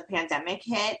bit when the pandemic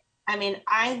hit.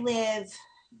 I live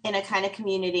in a kind of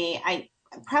community,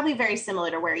 probably very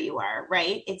similar to where you are,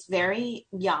 right? It's very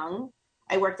young.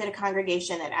 I worked at a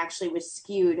congregation that actually was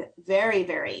skewed very,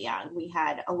 very young. We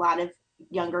had a lot of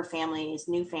younger families,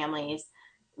 new families.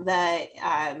 The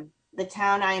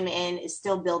town I'm in is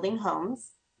still building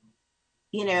homes,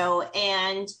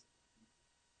 and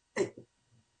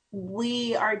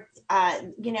we are,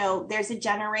 there's a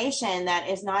generation that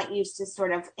is not used to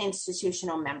sort of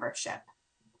institutional membership,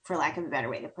 for lack of a better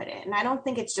way to put it. And I don't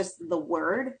think it's just the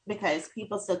word, because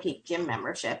people still keep gym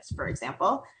memberships, for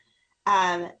example.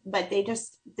 But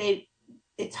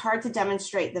it's hard to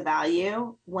demonstrate the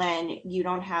value when you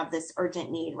don't have this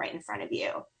urgent need right in front of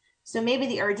you. So maybe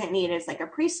the urgent need is like a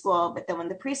preschool, but then when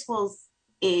the preschool's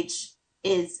age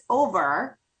is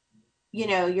over,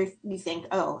 you think,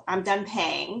 oh, I'm done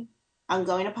paying. I'm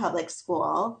going to public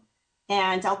school,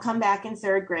 and I'll come back in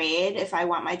third grade if I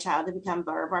want my child to become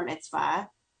bar mitzvah,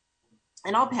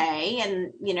 and I'll pay,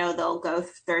 and they'll go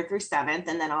third through seventh,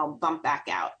 and then I'll bump back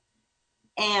out.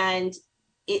 And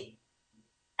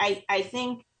I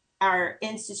think our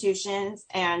institutions,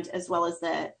 and as well as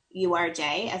the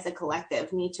URJ as a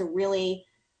collective, need to really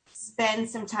spend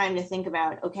some time to think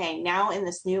about, okay, now in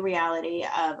this new reality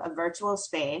of a virtual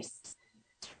space,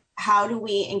 how do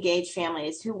we engage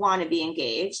families who want to be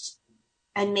engaged?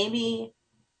 And maybe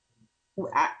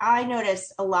I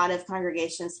notice a lot of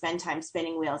congregations spend time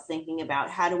spinning wheels thinking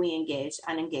about how do we engage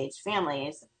unengaged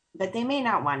families, but they may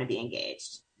not want to be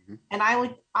engaged. Mm-hmm. And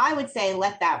I would say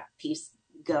let that piece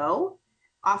go,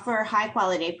 offer high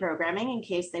quality programming in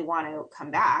case they want to come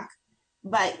back.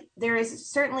 But there is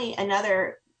certainly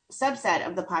another subset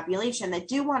of the population that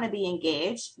do want to be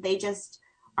engaged. They just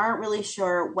aren't really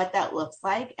sure what that looks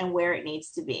like and where it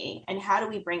needs to be and how do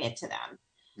we bring it to them.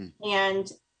 Mm.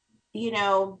 And,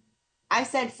 I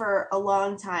said for a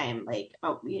long time, like,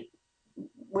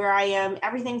 where I am,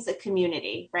 everything's a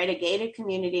community, right? A gated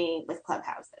community with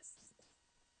clubhouses.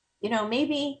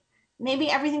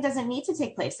 Maybe everything doesn't need to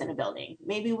take place in a building.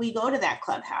 Maybe we go to that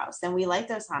clubhouse and we light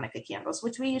those Hanukkah candles,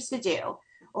 which we used to do,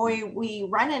 or we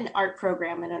run an art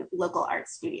program in a local art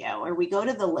studio, or we go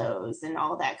to the Lowe's and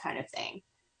all that kind of thing,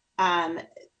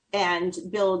 and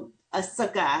build a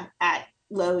sukkah at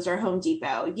Lowe's or Home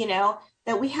Depot,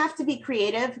 that we have to be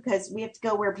creative because we have to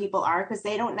go where people are, because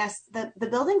they don't the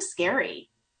building's scary.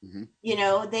 Mm-hmm.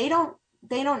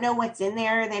 They don't know what's in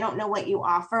there. They don't know what you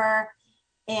offer.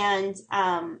 And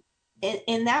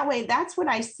in that way, that's what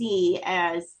I see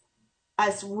as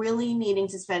us really needing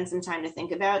to spend some time to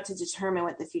think about, to determine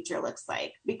what the future looks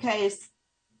like. Because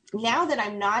now that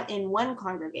I'm not in one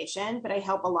congregation, but I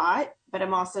help a lot, but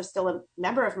I'm also still a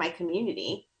member of my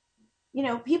community,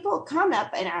 people come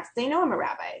up and ask, they know I'm a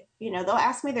rabbi, they'll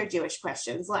ask me their Jewish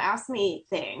questions, they'll ask me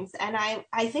things. And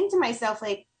I think to myself,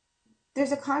 like,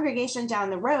 there's a congregation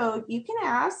down the road, you can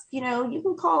ask, you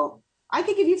can call, I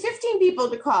could give you 15 people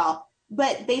to call,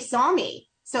 but they saw me,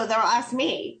 so they'll ask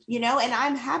me, and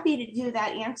I'm happy to do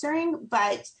that answering.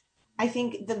 But I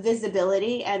think the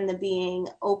visibility and the being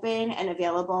open and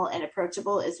available and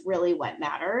approachable is really what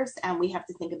matters. And we have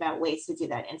to think about ways to do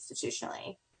that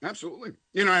institutionally. Absolutely.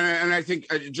 And I think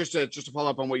just to follow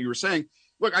up on what you were saying,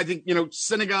 look, I think,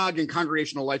 synagogue and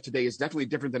congregational life today is definitely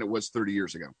different than it was 30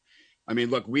 years ago. I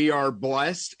mean, look, we are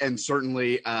blessed and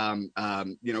certainly,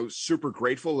 super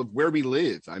grateful of where we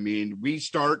live. I mean, we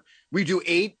do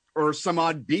 8 or some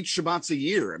odd beach Shabbats a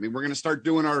year. I mean, we're going to start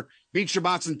doing our beach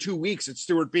Shabbats in 2 weeks at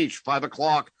Stewart Beach,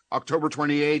 5:00, October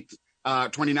 28th,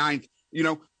 29th,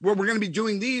 where we're going to be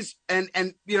doing these. And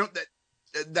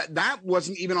that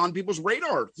wasn't even on people's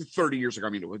radar 30 years ago.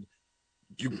 I mean,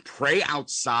 you pray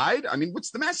outside. I mean,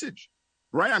 what's the message?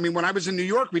 Right. I mean, when I was in New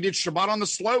York, we did Shabbat on the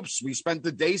slopes. We spent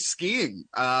the day skiing.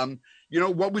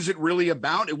 What was it really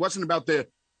about? It wasn't about the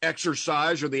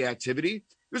exercise or the activity. It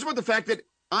was about the fact that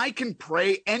I can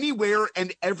pray anywhere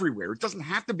and everywhere. It doesn't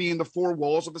have to be in the 4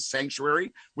 walls of a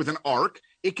sanctuary with an ark.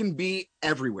 It can be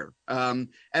everywhere. And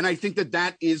I think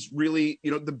that is really,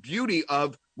 the beauty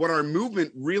of what our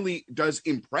movement really does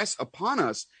impress upon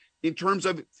us in terms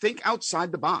of think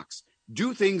outside the box,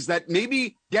 do things that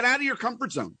maybe get out of your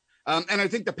comfort zone. And I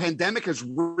think the pandemic has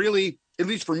really, at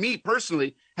least for me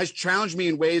personally, has challenged me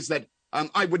in ways that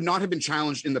I would not have been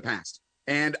challenged in the past.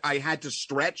 And I had to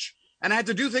stretch and I had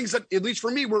to do things that, at least for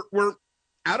me, were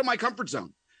out of my comfort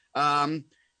zone. And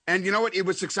you know what? It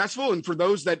was successful. And for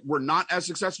those that were not as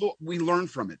successful, we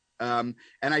learned from it. And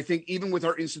I think even with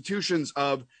our institutions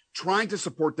of trying to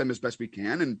support them as best we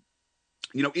can. And,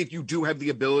 if you do have the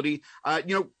ability,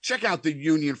 check out the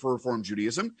Union for Reform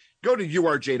Judaism, go to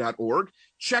urj.org,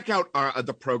 check out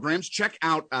the programs, check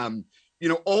out,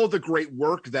 all the great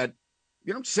work that,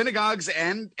 synagogues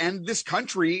and this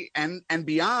country and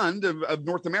beyond of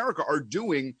North America are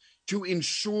doing to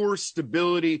ensure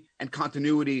stability and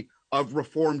continuity of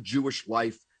Reformed Jewish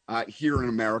life here in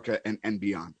America and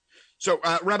beyond. So,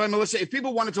 Rabbi Mellissa, if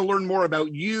people wanted to learn more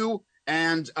about you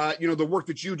and the work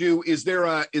that you do, is there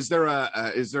a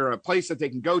place that they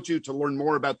can go to learn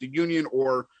more about the Union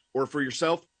or for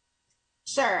yourself?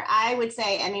 Sure. I would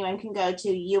say anyone can go to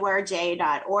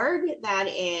urj.org. That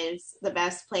is the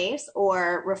best place,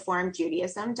 or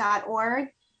reformjudaism.org.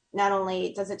 Not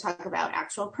only does it talk about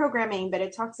actual programming, but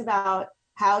it talks about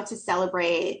how to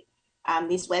celebrate.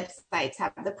 These websites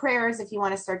have the prayers if you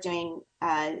want to start doing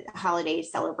holiday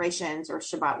celebrations or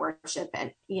Shabbat worship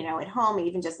at home,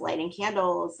 even just lighting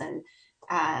candles and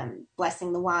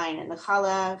blessing the wine and the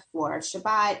challah for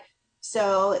Shabbat.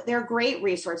 So there are great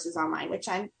resources online, which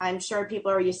I'm sure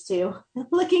people are used to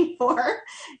looking for.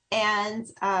 And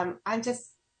I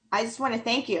just want to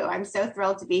thank you. I'm so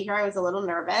thrilled to be here. I was a little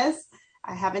nervous.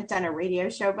 I haven't done a radio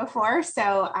show before,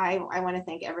 so I want to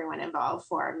thank everyone involved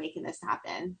for making this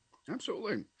happen.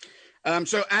 Absolutely.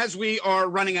 So as we are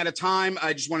running out of time,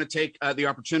 I just want to take the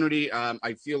opportunity.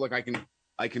 I feel like I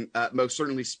can most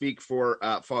certainly speak for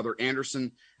Father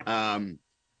Anderson,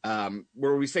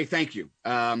 where we say thank you.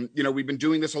 We've been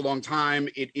doing this a long time.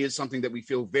 It is something that we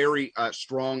feel very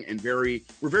strong and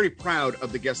we're very proud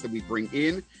of the guests that we bring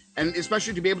in, and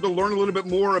especially to be able to learn a little bit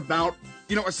more about,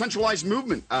 a centralized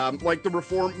movement like the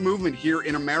Reform movement here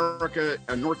in America,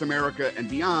 North America and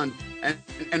beyond,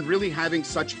 and really having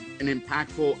such an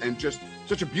impactful and just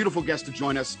such a beautiful guest to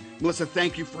join us. Mellissa,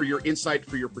 thank you for your insight,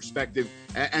 for your perspective,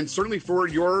 and certainly for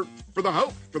the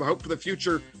hope for the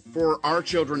future for our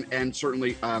children and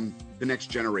certainly the next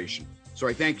generation. So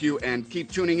I thank you and keep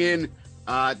tuning in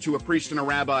to A Priest and a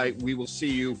Rabbi. We will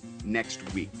see you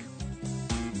next week.